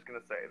 I was just going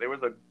to say there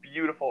was a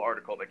beautiful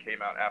article that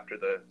came out after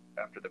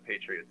the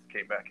Patriots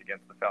came back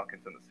against the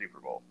Falcons in the Super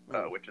Bowl,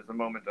 which is a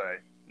moment I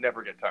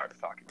never get tired of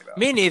talking about.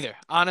 Me neither,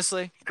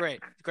 honestly.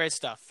 Great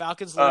stuff.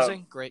 Falcons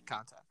losing, great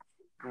content.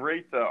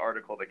 Great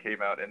article that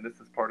came out, and this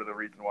is part of the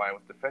reason why I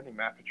was defending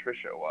Matt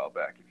Patricia a while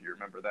back, if you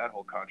remember that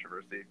whole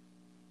controversy,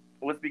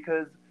 was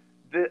because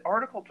the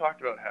article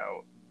talked about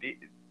how the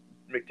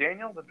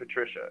McDaniels and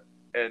Patricia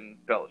and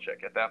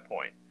Belichick at that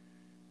point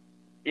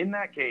in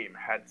that game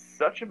had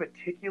such a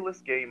meticulous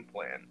game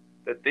plan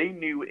that they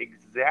knew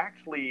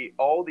exactly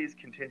all these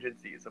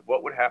contingencies of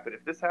what would happen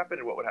if this happened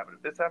and what would happen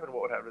if this happened and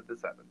what would happen if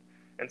this happened.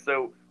 And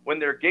so when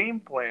their game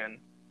plan,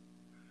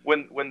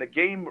 when the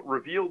game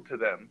revealed to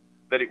them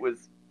that it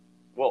was,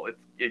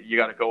 you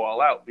got to go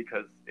all out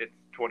because it's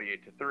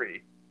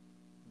 28-3,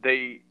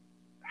 they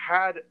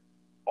had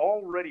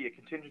already a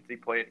contingency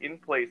plan in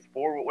place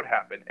for what would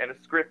happen and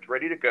a script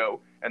ready to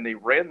go, and they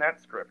ran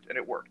that script and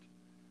it worked.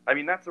 I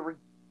mean, that's a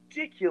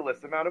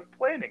ridiculous amount of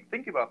planning.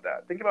 Think about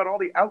that. Think about all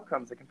the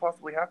outcomes that can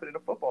possibly happen in a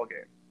football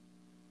game.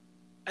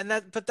 And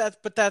that's that's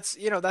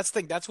the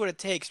thing. That's what it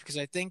takes, because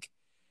I think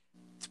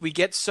we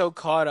get so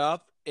caught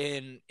up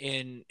in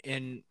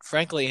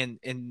frankly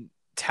in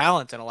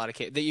talent in a lot of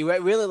cases that you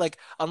really, like,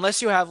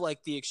 unless you have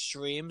like the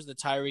extremes, the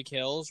Tyreek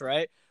Hills,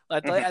 right?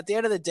 At the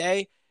end of the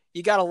day,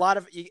 you got a lot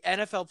of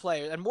NFL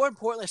players, and more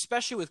importantly,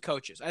 especially with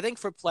coaches. I think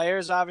for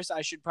players, obviously,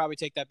 I should probably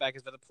take that back.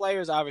 Because for the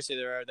players, obviously,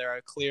 there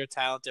are clear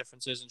talent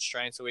differences and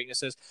strengths and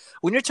weaknesses.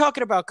 When you're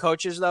talking about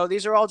coaches, though,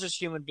 these are all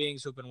just human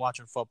beings who've been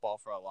watching football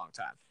for a long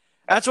time.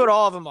 That's what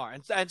all of them are,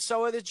 and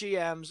so are the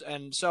GMs,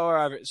 and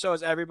so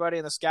is everybody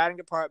in the scouting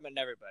department and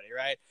everybody,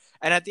 right?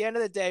 And at the end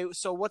of the day,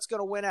 so what's going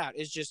to win out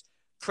is just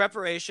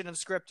preparation and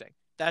scripting.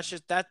 That's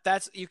just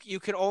that's you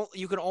can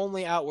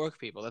only outwork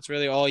people. That's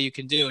really all you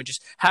can do, and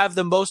just have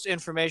the most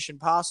information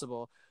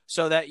possible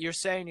so that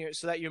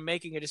you're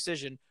making a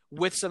decision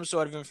with some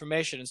sort of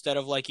information instead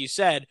of, like you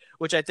said,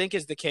 which I think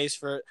is the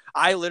case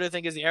I literally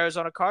think is the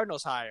Arizona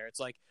Cardinals hire. It's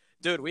like,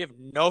 dude, we have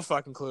no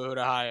fucking clue who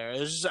to hire.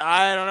 It's just,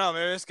 I don't know,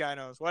 maybe this guy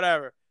knows,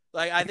 whatever.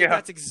 Like, I think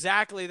that's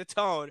exactly the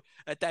tone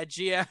that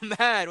GM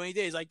had when he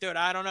did. He's like, dude,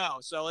 I don't know,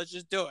 so let's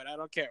just do it. I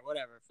don't care,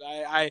 whatever.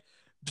 An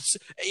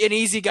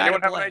easy guy to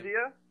blame. Anyone have an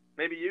idea?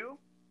 Maybe you?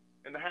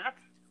 In the hat?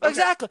 Okay.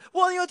 Exactly.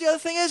 Well, you know what the other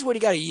thing is? When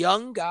you got a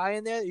young guy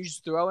in there that you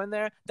just throw in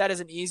there, that is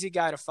an easy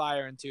guy to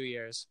fire in 2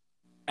 years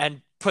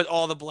and put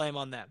all the blame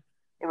on them.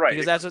 Right.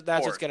 Because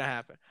that's what's going to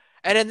happen.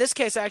 And in this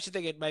case, I actually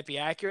think it might be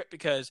accurate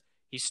because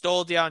he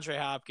stole DeAndre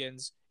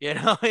Hopkins. You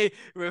know, he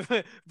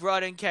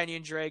brought in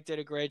Kenyon Drake, did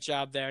a great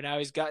job there. Now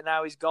he's going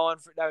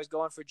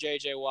for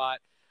JJ Watt,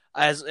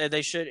 as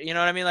they should. You know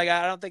what I mean? Like,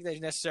 I don't think they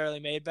necessarily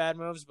made bad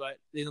moves, but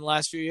in the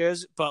last few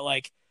years, but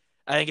like,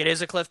 I think it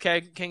is a Cliff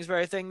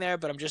Kingsbury thing there,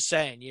 but I'm just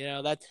saying, you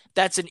know,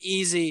 that's an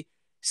easy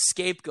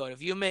scapegoat.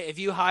 If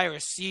you hire a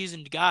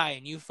seasoned guy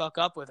and you fuck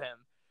up with him,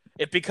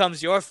 it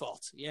becomes your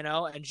fault, you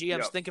know. And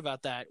GMs think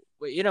about that.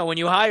 You know, when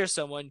you hire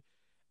someone,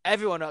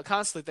 everyone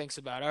constantly thinks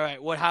about, all right,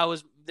 how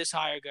is this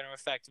hire going to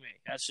affect me?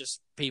 That's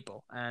just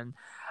people, and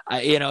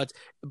you know.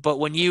 But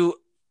when you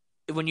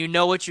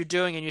know what you're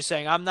doing and you're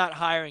saying, I'm not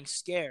hiring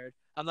scared,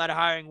 I'm not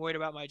hiring worried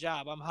about my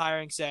job, I'm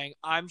hiring saying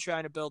I'm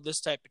trying to build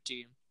this type of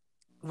team.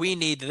 We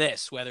need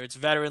this, whether it's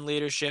veteran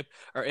leadership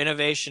or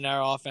innovation in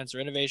our offense or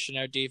innovation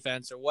in our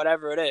defense or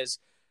whatever it is.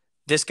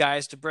 This guy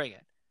is to bring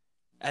it,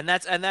 and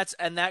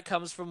that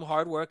comes from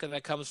hard work, and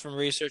that comes from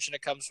research, and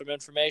it comes from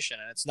information.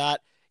 And it's not,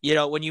 you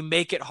know, when you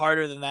make it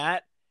harder than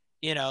that,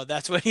 you know,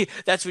 that's when you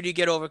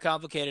get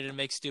overcomplicated and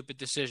make stupid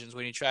decisions.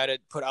 When you try to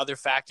put other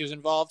factors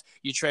involved,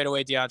 you trade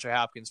away DeAndre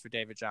Hopkins for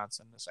David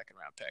Johnson, the second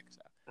round pick.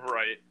 So.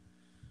 Right.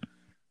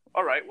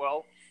 All right.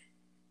 Well,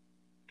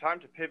 time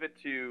to pivot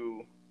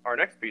to our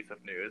next piece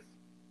of news,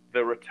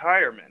 the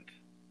retirement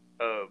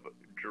of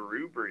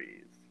Drew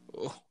Brees.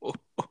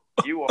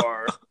 You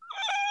are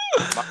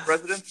my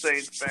resident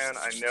Saints fan.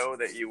 I know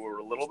that you were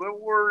a little bit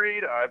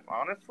worried. I've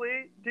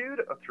honestly,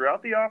 dude,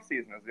 throughout the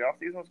offseason, as the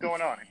offseason was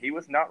going on, and he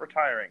was not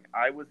retiring,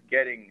 I was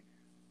getting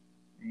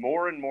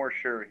more and more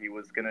sure he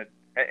was going to,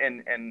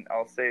 and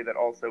I'll say that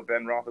also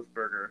Ben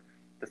Roethlisberger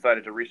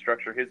decided to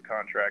restructure his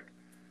contract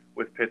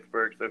with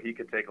Pittsburgh so he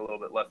could take a little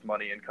bit less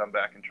money and come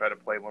back and try to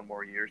play one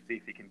more year, see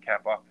if he can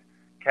cap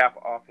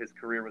off his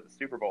career with a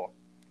Super Bowl.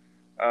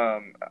 I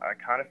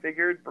kind of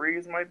figured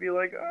Breeze might be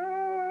like,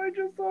 oh, I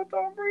just saw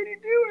Tom Brady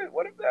do it.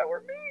 What if that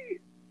were me?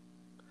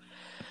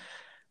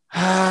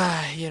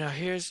 You know,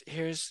 here's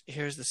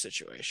the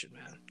situation,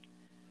 man.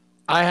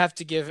 I'm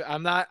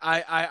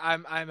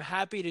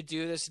happy to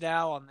do this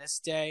now on this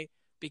day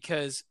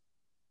because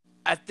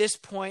at this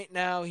point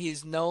now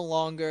he's no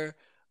longer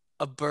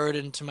a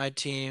burden to my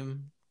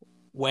team,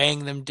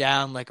 weighing them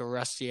down like a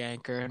rusty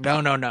anchor.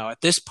 No.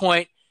 At this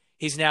point,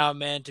 he's now a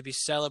man to be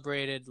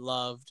celebrated,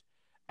 loved,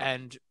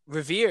 and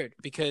revered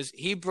because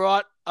he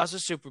brought us a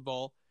Super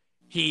Bowl.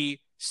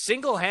 He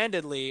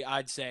single-handedly,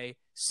 I'd say,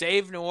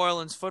 saved New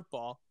Orleans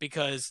football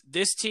because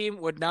this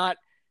team would not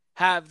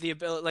have the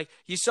ability. Like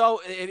you saw,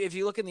 if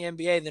you look in the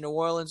NBA, the New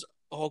Orleans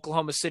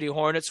Oklahoma City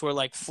Hornets were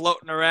like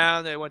floating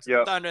around. They went to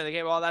the Thunder. They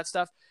gave all that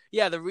stuff.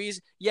 Yeah, the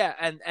reason. Yeah,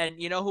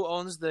 and you know who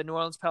owns the New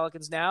Orleans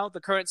Pelicans now?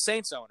 The current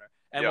Saints owner.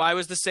 And why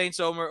was the Saints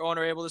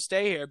owner able to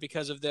stay here?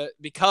 Because of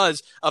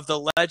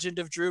the legend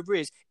of Drew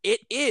Brees.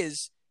 It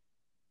is.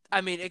 I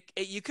mean,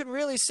 you can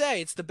really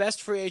say it's the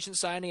best free agent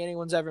signing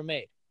anyone's ever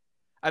made.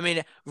 I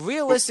mean,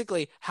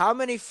 realistically, how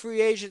many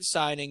free agent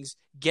signings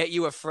get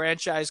you a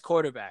franchise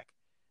quarterback?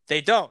 They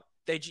don't.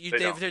 They're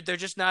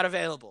just not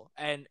available.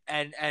 And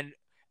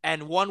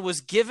one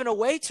was given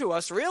away to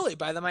us really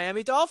by the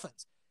Miami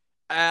Dolphins.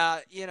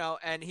 And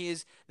he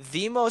is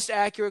the most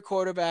accurate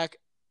quarterback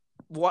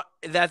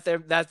that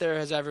there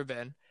has ever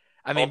been.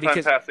 I mean,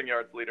 all-time passing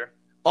yards leader.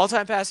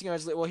 All-time passing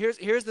yards. Well, here's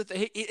the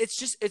thing.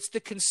 It's the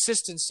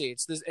consistency.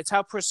 It's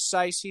how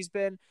precise he's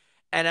been,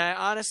 and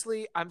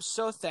I'm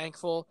so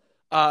thankful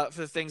for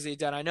the things that he's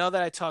done. I know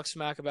that I talk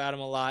smack about him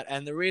a lot,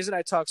 and the reason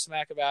I talk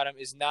smack about him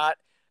is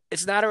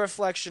it's not a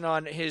reflection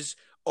on his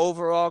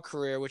overall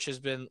career, which has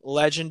been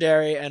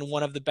legendary and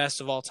one of the best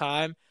of all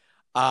time.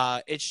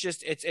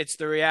 It's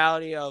the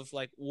reality of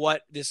like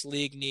what this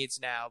league needs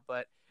now.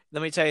 But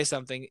let me tell you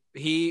something.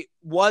 He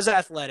was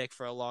athletic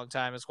for a long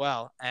time as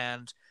well,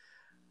 and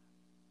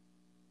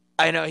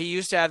I know he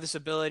used to have this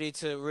ability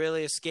to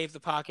really escape the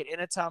pocket in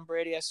a Tom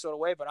Brady-esque sort of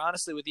way, but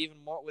honestly, with even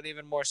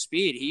more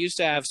speed, he used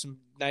to have some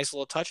nice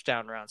little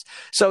touchdown runs.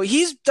 So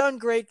he's done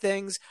great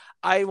things.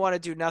 I want to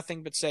do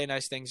nothing but say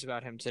nice things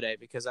about him today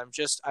because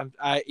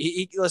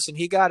listen,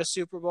 he got a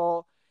Super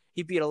Bowl.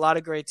 He beat a lot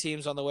of great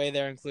teams on the way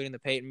there, including the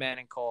Peyton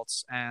Manning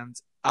Colts, and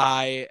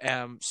I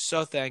am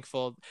so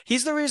thankful.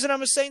 He's the reason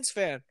I'm a Saints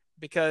fan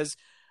because,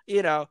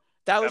 that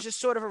was just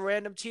sort of a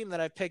random team that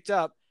I picked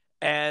up,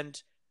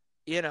 and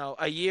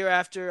a year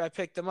after I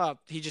picked him up,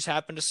 he just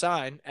happened to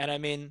sign, and I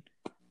mean,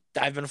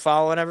 I've been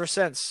following ever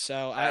since.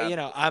 So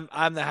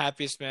I'm the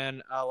happiest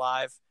man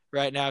alive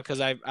right now because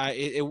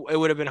it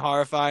would have been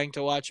horrifying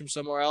to watch him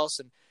somewhere else,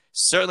 and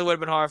certainly would have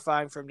been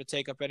horrifying for him to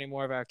take up any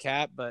more of our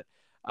cap. But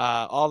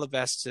all the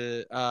best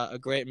to a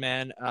great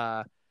man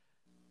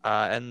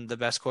and the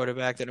best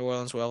quarterback that New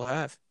Orleans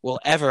will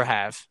ever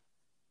have.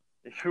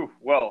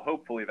 Well,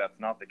 hopefully that's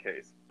not the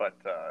case, but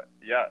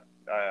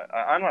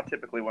I'm not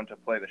typically one to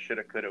play the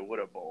shoulda, coulda,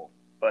 woulda bowl,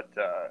 but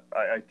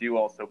I do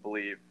also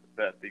believe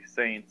that the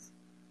Saints,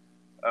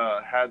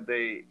 had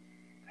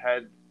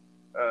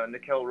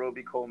Nickel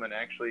Roby-Coleman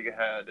actually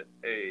had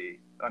a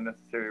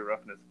unnecessary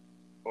roughness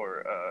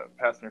or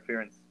pass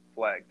interference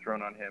flag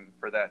thrown on him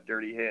for that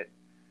dirty hit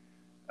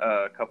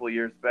a couple of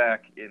years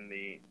back in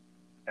the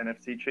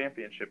NFC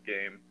Championship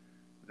game,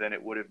 then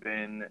it would have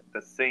been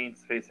the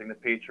Saints facing the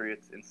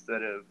Patriots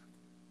instead of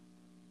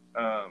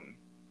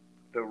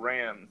the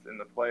Rams in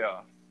the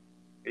playoffs.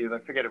 I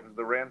forget if it was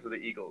the Rams or the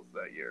Eagles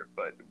that year,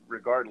 but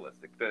regardless,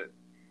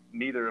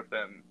 neither of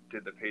them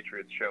did the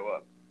Patriots show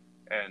up,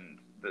 and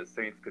the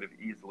Saints could have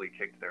easily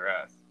kicked their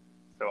ass.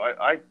 So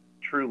I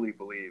truly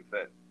believe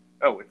that.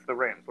 Oh, it's the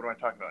Rams. What am I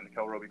talking about?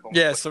 Nickel Roby-Coleman?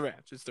 Yeah, it's the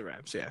Rams. It's the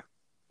Rams. Yeah.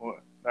 Well,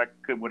 that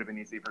would have been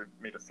easy for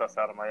me to suss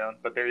out on my own,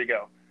 but there you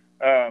go.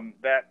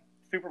 That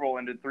Super Bowl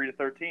ended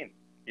 3-13.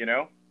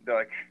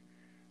 I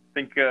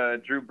think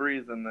Drew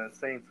Brees and the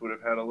Saints would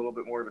have had a little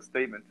bit more of a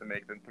statement to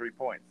make than 3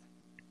 points.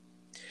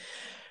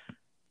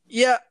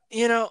 Yeah,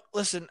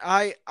 listen,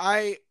 I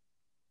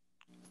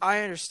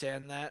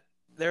understand that.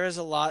 There's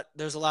a lot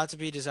to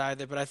be desired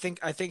there, but I think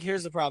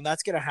here's the problem.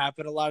 That's going to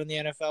happen a lot in the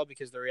NFL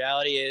because the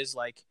reality is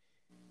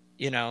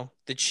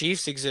the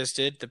Chiefs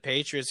existed, the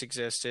Patriots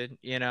existed,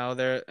 they're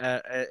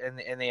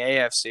in the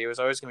AFC. It was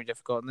always going to be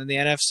difficult. And then the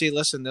NFC,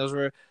 listen, those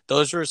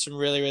were some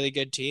really, really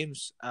good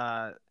teams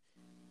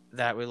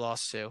that we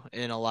lost to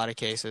in a lot of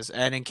cases.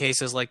 And in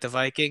cases like the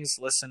Vikings,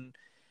 listen,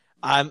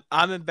 I'm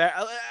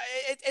embarrassed.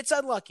 It's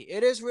unlucky.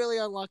 It is really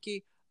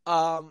unlucky.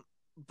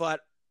 But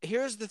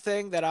here's the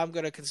thing that I'm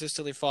going to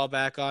consistently fall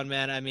back on,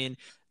 man. I mean,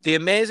 the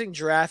amazing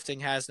drafting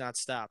has not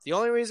stopped. The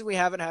only reason we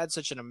haven't had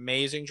such an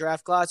amazing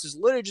draft class is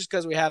literally just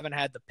because we haven't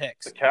had the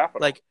picks. The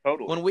capital,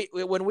 totally.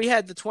 When we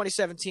had the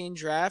 2017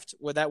 draft,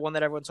 with that one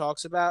that everyone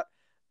talks about,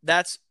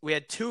 we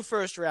had 2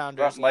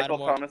 first-rounders. Michael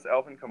Thomas,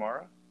 Alvin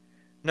Kamara?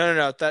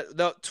 No.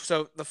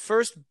 So the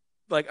first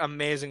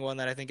amazing one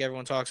that I think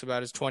everyone talks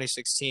about is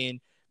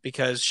 2016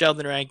 because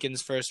Sheldon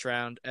Rankins first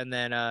round, and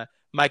then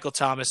Michael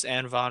Thomas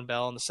and Von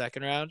Bell in the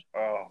second round.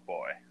 Oh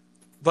boy!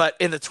 But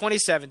in the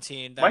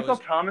 2017, Michael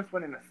Thomas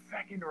went in the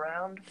second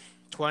round.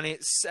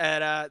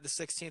 At the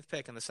 16th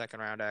pick in the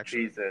second round,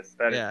 actually. Jesus,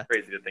 that is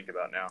crazy to think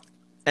about now.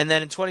 And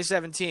then in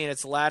 2017,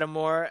 it's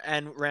Lattimore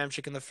and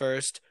Ramczyk in the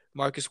first,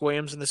 Marcus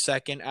Williams in the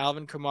second,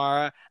 Alvin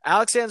Kamara,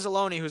 Alex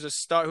Anzalone, who's a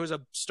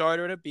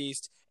starter and a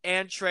beast,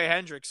 and Trey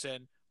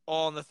Hendrickson,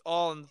 all in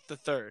the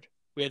third.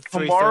 We had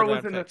 3 Kamara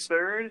was in picks. the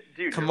third?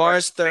 Dude,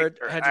 Kamara's third,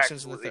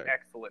 Hendrickson's in the third.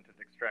 Excellent at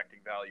extracting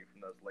value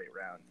from those late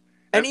rounds.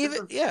 And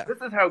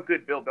this is how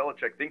good Bill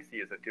Belichick thinks he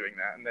is at doing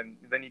that, and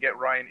then you get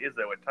Ryan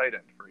Izzo at tight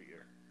end for a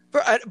year.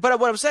 But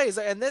what I'm saying is,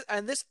 and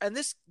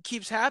this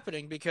keeps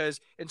happening because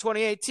in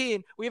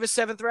 2018 we have a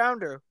 7th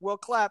rounder, Will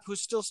Clapp, who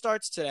still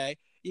starts today,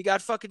 You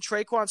got fucking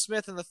Traquan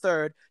Smith in the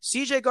third.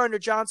 C.J.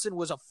 Gardner-Johnson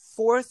was a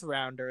fourth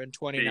rounder in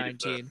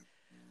 2019. Jesus.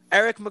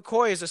 Eric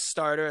McCoy is a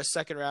starter, a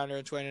second rounder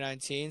in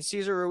 2019.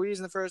 Cesar Ruiz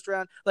in the first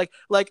round. Like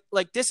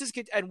this is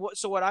 – and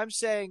so what I'm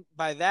saying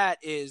by that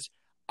is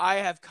I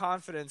have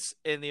confidence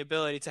in the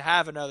ability to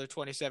have another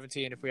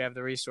 2017 if we have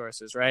the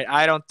resources, right?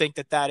 I don't think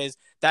that is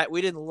 – that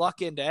we didn't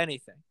luck into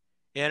anything.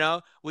 You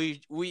know, we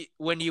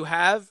when you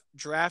have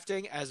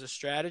drafting as a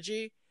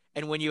strategy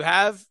and when you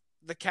have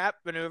the cap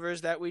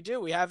maneuvers that we do,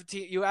 we have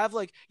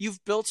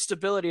you've built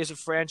stability as a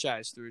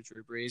franchise through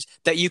Drew Brees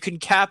that you can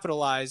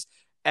capitalize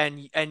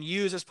and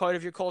use as part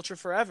of your culture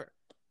forever.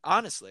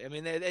 Honestly, I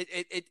mean,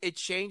 it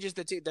changes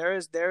the team.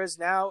 There is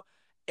now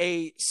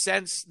a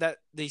sense that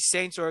the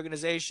Saints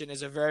organization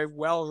is a very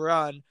well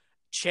run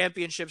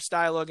championship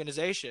style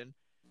organization,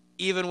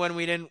 even when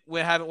we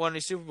haven't won any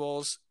Super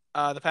Bowls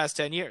the past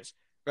 10 years.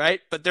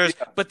 Right. But there's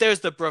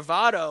the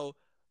bravado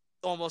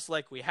almost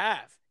like we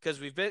have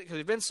because we've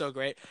been so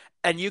great.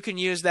 And you can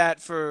use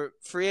that for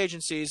free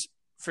agencies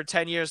for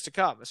 10 years to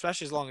come,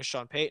 especially as long as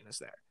Sean Payton is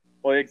there.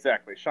 Well,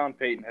 exactly. Sean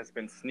Payton has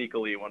been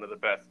sneakily one of the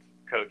best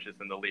coaches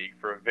in the league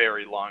for a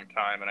very long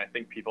time. And I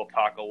think people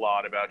talk a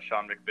lot about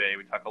Sean McVay.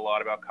 We talk a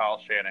lot about Kyle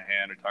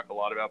Shanahan. We talk a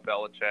lot about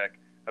Belichick,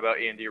 about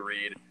Andy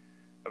Reid,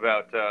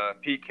 about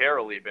Pete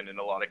Carroll even in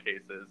a lot of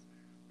cases.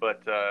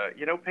 But,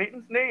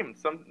 Peyton's name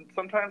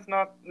sometimes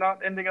not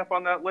ending up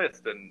on that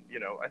list. And,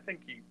 I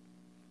think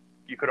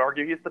you could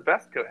argue he's the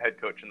best head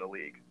coach in the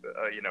league,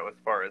 as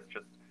far as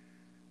just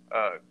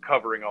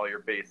covering all your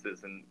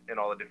bases in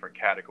all the different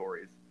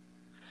categories.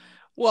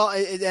 Well,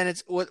 and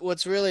it's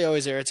what's really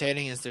always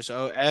irritating is there's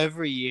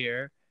every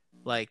year,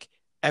 like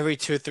every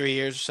 2-3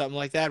 years or something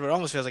like that, but it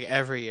almost feels like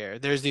every year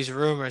there's these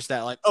rumors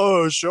that like,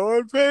 oh,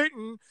 Sean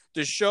Payton,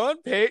 does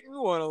Sean Payton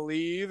want to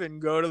leave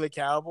and go to the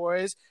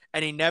Cowboys?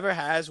 And he never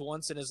has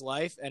once in his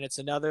life. And it's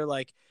another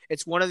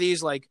it's one of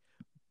these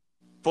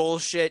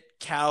bullshit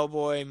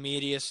cowboy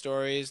media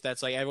stories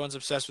that's like everyone's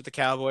obsessed with the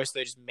Cowboys, so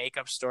they just make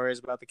up stories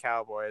about the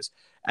Cowboys.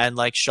 And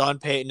Sean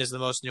Payton is the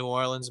most New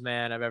Orleans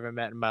man I've ever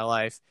met in my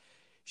life.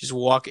 He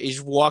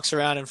just walks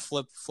around in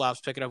flip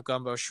flops, picking up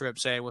gumbo shrimp,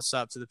 saying "What's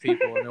up" to the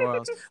people in New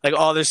Orleans.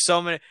 There's so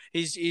many.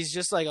 He's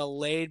just a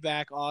laid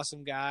back,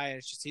 awesome guy. And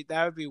it's just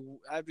that'd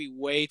be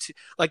way too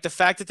the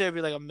fact that there'd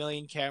be a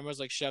million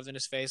cameras shoved in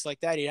his face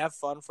like that. He'd have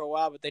fun for a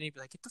while, but then he'd be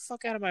like, "Get the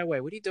fuck out of my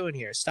way! What are you doing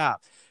here?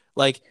 Stop!"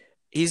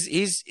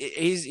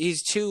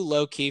 He's too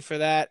low key for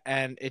that,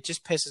 and it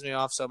just pisses me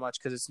off so much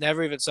because it's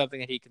never even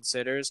something that he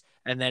considers,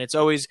 and then it's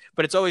always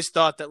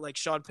thought that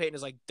Sean Payton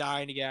is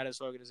dying to get out of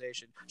this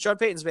organization. Sean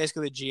Payton's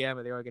basically the GM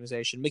of the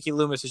organization. Mickey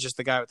Loomis is just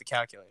the guy with the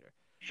calculator.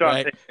 Sean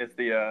Payton is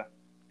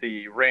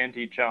the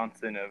Randy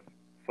Johnson of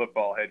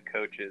football head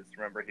coaches.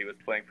 Remember, he was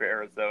playing for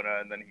Arizona,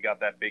 and then he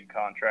got that big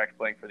contract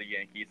playing for the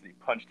Yankees, and he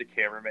punched a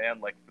cameraman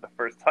for the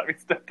first time he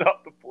stepped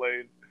off the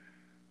plane.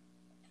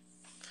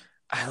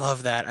 I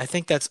love that. I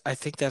think that's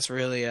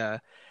really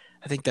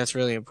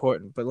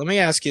important. But let me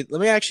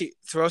actually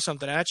throw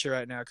something at you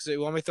right now because you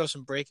want me to throw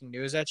some breaking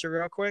news at you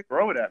real quick?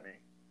 Throw it at me.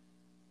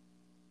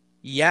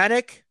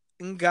 Yannick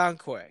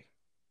Ngakoue,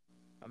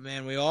 a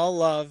man we all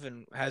love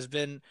and has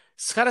been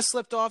kind of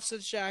slipped off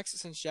since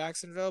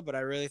Jacksonville, but I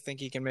really think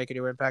he can make a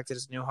new impact at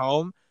his new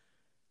home.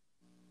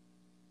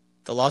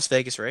 The Las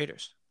Vegas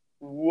Raiders.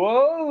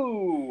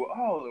 Whoa!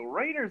 Oh, the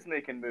Raiders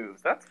making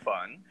moves. That's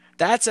fun.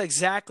 That's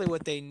exactly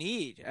what they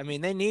need. I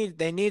mean, they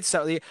need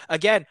something.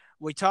 Again,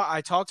 I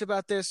talked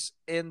about this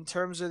in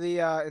terms of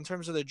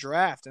the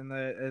draft and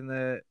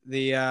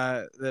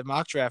the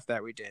mock draft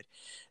that we did.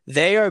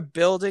 They are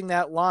building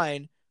that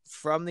line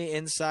from the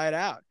inside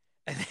out,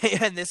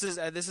 and this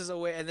is a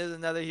way, and this is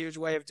another huge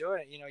way of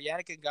doing it.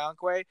 Yannick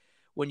Ngakoue,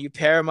 when you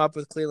pair him up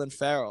with Cleveland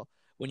Farrell,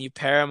 when you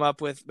pair him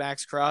up with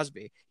Max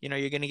Crosby,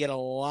 you're going to get a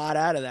lot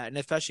out of that. And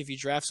especially if you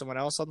draft someone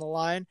else on the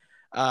line,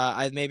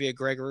 maybe a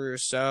Gregory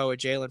Rousseau, a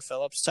Jalen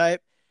Phillips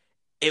type,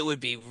 it would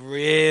be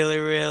really,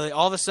 really –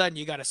 all of a sudden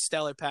you got a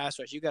stellar pass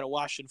rush. You got a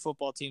Washington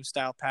football team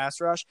style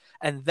pass rush.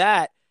 And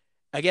that,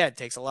 again,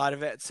 takes a lot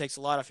of it. It takes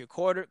a lot off your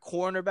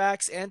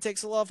cornerbacks and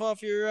takes a lot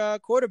off your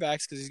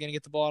quarterbacks because he's going to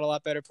get the ball in a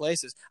lot better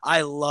places.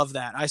 I love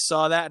that. I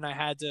saw that, and I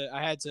had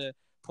to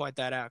point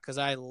that out because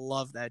I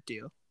love that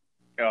deal.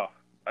 Oh,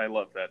 I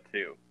love that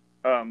too.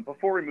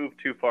 Before we move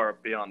too far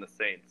beyond the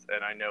Saints,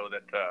 and I know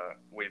that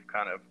we've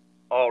kind of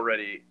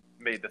already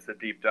made this a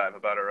deep dive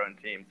about our own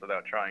teams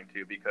without trying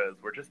to because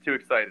we're just too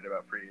excited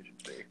about free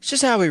agency. It's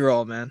just how we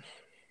roll, man.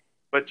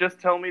 But just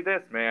tell me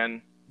this,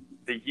 man.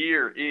 The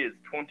year is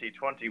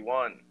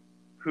 2021.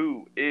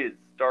 Who is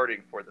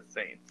starting for the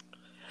Saints?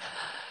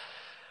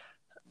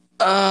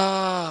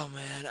 Oh,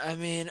 man. I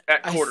mean...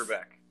 At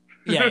quarterback.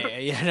 Yeah.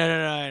 No,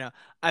 I know.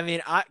 I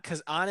mean,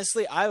 because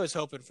honestly, I was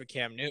hoping for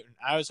Cam Newton.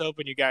 I was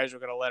hoping you guys were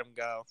going to let him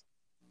go,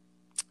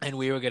 and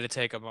we were going to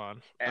take him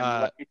on. And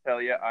let me tell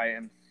you, I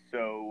am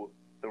so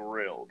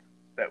thrilled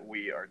that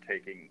we are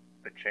taking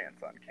the chance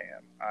on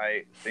Cam.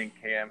 I think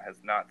Cam has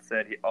not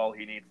said all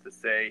he needs to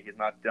say. He's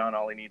not done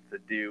all he needs to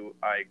do.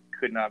 I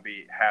could not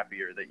be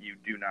happier that you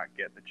do not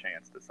get the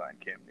chance to sign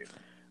Cam Newton.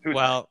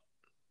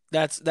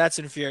 That's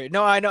infuriating.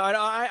 No, I know,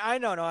 I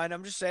know, no, and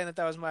I'm just saying that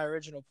was my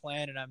original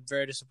plan, and I'm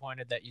very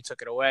disappointed that you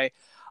took it away.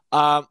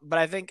 But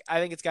I think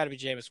it's got to be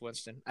Jameis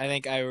Winston. I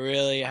think I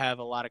really have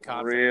a lot of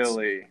confidence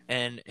Really?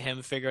 in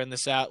him figuring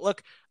this out.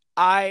 Look,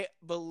 I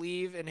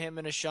believe in him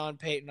in a Sean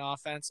Payton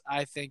offense.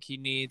 I think he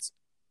needs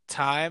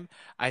time.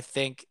 I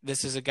think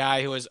this is a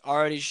guy who has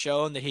already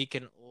shown that he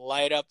can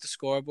light up the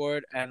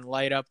scoreboard and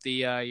light up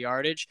the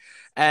yardage,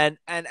 and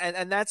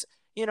that's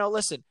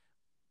listen.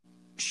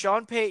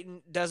 Sean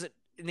Payton doesn't.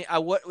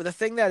 What the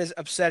thing that is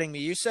upsetting me?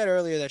 You said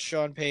earlier that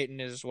Sean Payton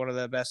is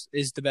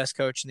the best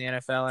coach in the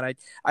NFL, and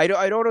I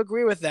don't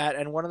agree with that.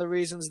 And one of the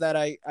reasons that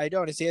I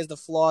don't is he has the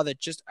flaw that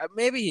just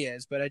maybe he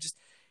is, but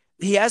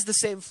he has the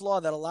same flaw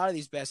that a lot of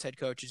these best head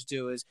coaches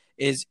do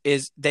is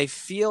they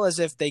feel as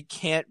if they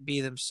can't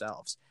be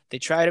themselves. They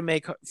try to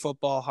make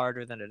football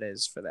harder than it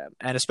is for them,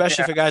 and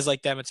especially for guys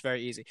like them, it's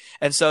very easy.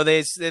 And so they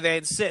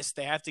insist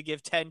they have to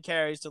give 10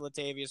 carries to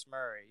Latavius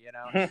Murray.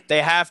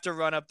 They have to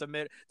run up the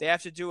mid. They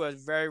have to do a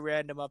very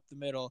random up the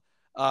middle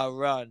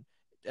run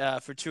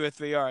for 2 or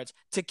 3 yards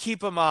to keep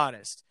them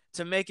honest,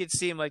 to make it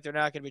seem like they're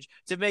not going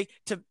to be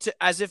to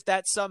as if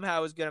that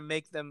somehow is going to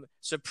make them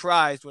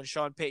surprised when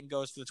Sean Payton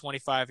goes for the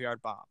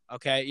 25-yard bomb.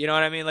 Okay, you know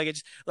what I mean? Like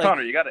it's like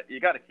Connor, you gotta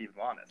keep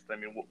them honest. I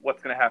mean,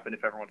 what's going to happen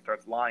if everyone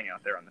starts lying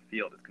out there on the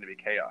field? It's going to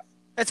be chaos.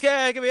 It's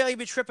going to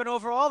be tripping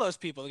over all those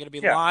people. They're going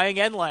to be lying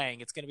and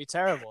laying. It's going to be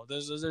terrible.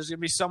 There's going to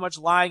be so much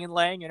lying and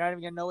laying. You're not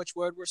even going to know which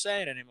word we're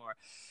saying anymore.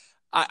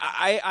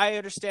 I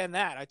understand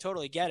that. I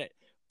totally get it.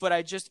 But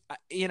I just,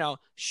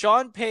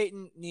 Sean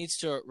Payton needs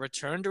to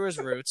return to his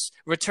roots,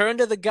 return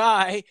to the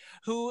guy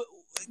who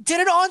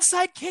did an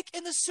onside kick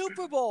in the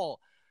Super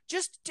Bowl.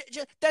 Just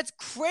that's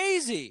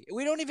crazy.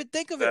 We don't even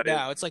think of it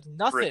now. It's like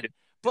nothing.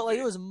 But like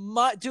it was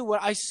dude. When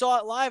I saw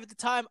it live at the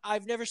time,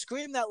 I've never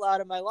screamed that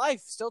loud in my life.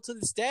 Still to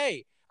this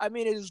day. I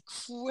mean, it was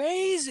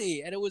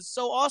crazy, and it was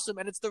so awesome,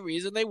 and it's the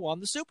reason they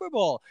won the Super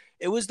Bowl.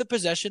 It was the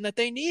possession that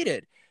they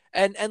needed,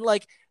 and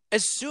like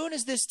as soon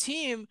as this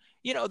team.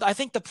 I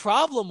think the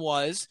problem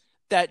was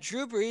that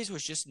Drew Brees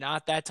was just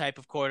not that type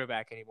of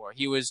quarterback anymore.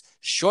 He was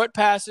short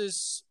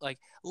passes, like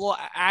a little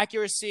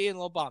accuracy and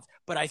little bombs.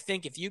 But I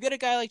think if you get a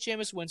guy like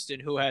Jameis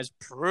Winston who has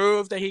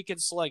proved that he can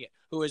sling it,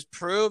 who has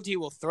proved he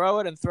will throw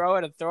it and throw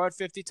it and throw it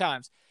 50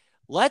 times,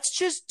 let's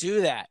just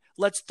do that.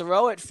 Let's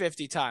throw it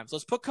 50 times.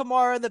 Let's put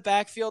Kamara in the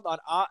backfield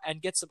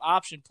and get some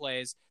option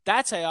plays.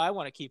 That's how I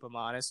want to keep him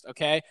honest,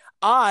 okay?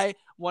 I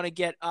want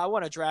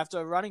to draft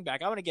a running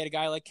back. I want to get a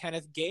guy like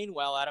Kenneth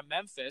Gainwell out of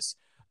Memphis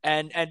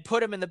and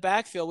put him in the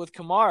backfield with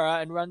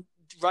Kamara and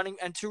running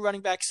and 2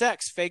 running back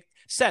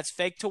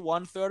fake to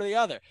one, throw to the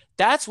other.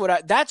 That's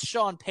that's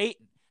Sean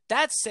Payton.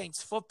 That's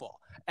Saints football.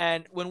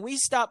 And when we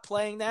stop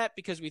playing that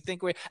because we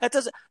think that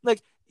doesn't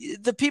like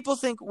the people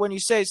think when you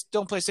say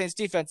don't play Saints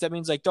defense, that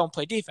means like don't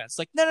play defense.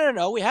 Like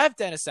no. We have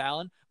Dennis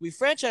Allen. We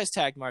franchise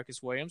tagged Marcus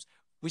Williams.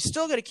 We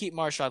still got to keep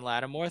Marshawn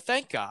Lattimore.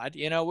 Thank God.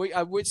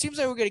 It seems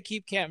like we're going to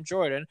keep Cam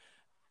Jordan.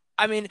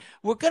 I mean,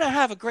 we're going to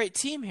have a great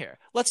team here.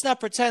 Let's not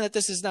pretend that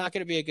this is not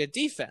going to be a good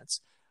defense.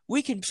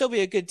 We can still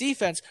be a good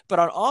defense, but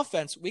on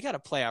offense, we got to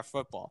play our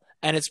football.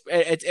 And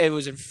it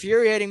was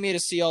infuriating me to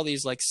see all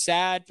these like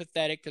sad,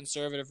 pathetic,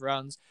 conservative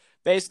runs,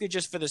 basically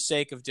just for the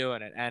sake of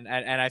doing it. And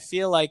I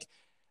feel like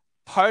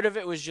part of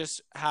it was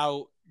just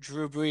how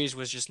Drew Brees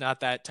was just not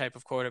that type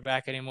of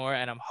quarterback anymore.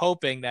 And I'm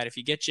hoping that if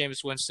you get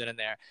Jameis Winston in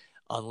there,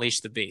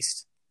 unleash the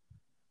beast.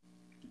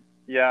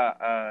 Yeah,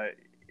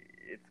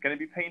 it's going to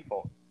be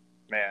painful,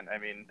 man. I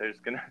mean, there's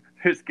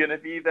gonna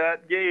be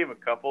that game a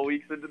couple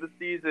weeks into the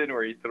season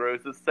where he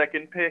throws the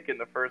second pick in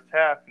the first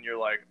half, and you're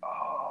like,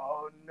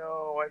 oh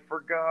no, I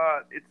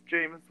forgot. It's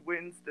Jameis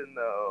Winston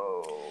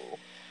though.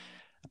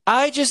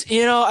 I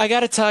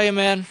got to tell you,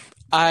 man.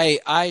 I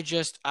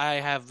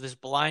have this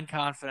blind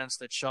confidence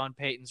that Sean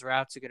Payton's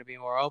routes are going to be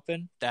more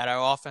open, that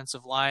our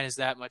offensive line is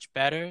that much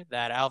better,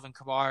 that Alvin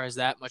Kamara is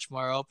that much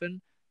more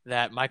open,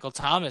 that Michael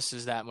Thomas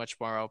is that much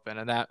more open,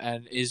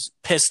 and is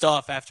pissed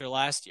off after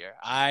last year.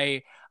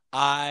 I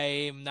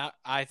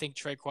think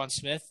Traquan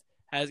Smith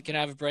can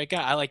have a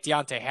breakout. I like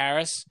Deontay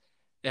Harris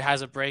that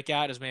has a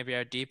breakout as maybe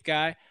our deep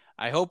guy.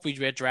 I hope we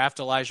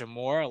draft Elijah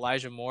Moore.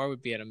 Elijah Moore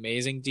would be an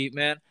amazing deep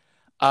man.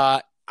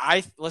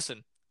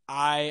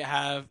 I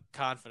have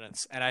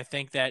confidence, and I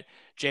think that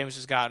James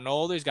has gotten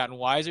older. He's gotten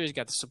wiser. He's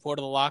got the support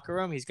of the locker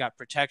room. He's got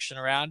protection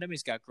around him.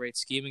 He's got great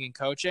scheming and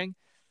coaching.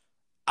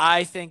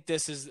 I think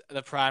this is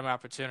the prime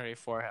opportunity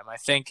for him. I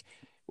think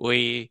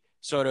we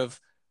sort of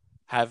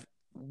have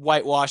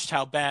whitewashed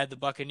how bad the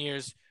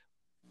Buccaneers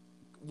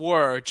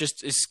were,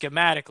 just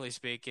schematically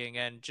speaking,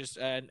 and just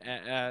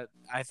I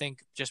think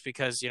just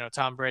because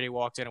Tom Brady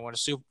walked in and won a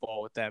Super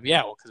Bowl with them,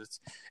 because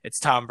it's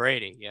Tom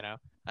Brady,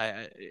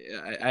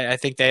 I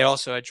think they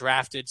also had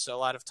drafted a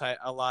lot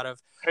of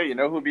Hey,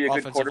 who'd be a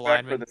good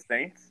quarterback for the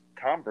Saints?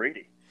 Tom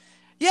Brady.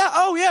 Yeah.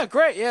 Oh, yeah.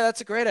 Great. Yeah,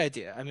 that's a great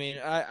idea. I mean,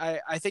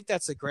 I think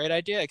that's a great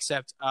idea.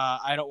 Except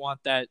I don't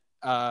want that.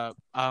 I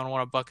don't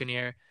want a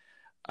Buccaneer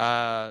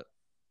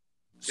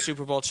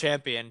Super Bowl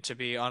champion to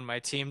be on my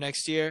team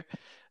next year.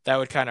 that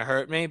would kind of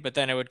hurt me. But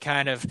then it would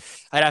I'd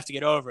have to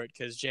get over it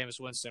because Jameis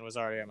Winston was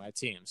already on my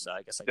team. So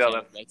I guess I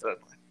can't make that.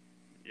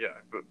 Yeah,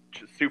 but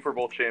Super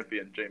Bowl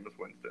champion Jameis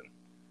Winston.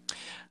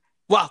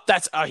 Well,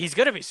 he's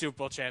gonna be Super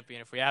Bowl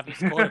champion if we have his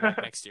quarterback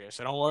next year.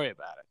 So don't worry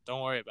about it.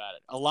 Don't worry about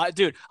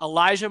it.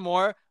 Elijah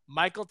Moore,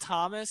 Michael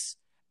Thomas,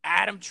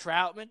 Adam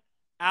Troutman,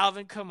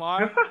 Alvin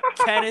Kamara,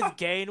 Kenneth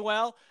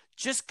Gainwell,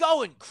 just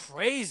going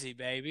crazy,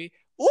 baby.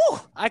 Ooh,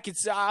 I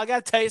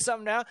gotta tell you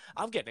something now.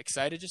 I'm getting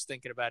excited just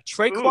thinking about it.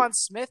 Traquan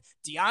Smith,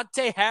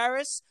 Deontay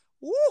Harris.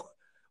 Ooh,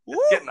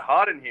 it's getting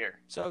hot in here.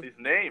 So these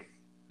names.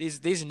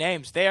 These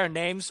names, they are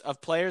names of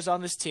players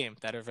on this team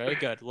that are very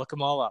good. Look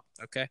them all up,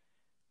 okay?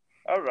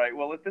 All right.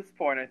 Well, at this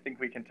point, I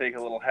think we can take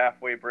a little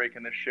halfway break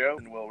in the show,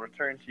 and we'll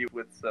return to you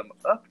with some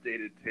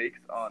updated takes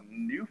on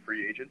new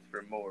free agents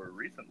from more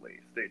recently.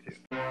 Stay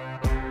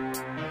tuned.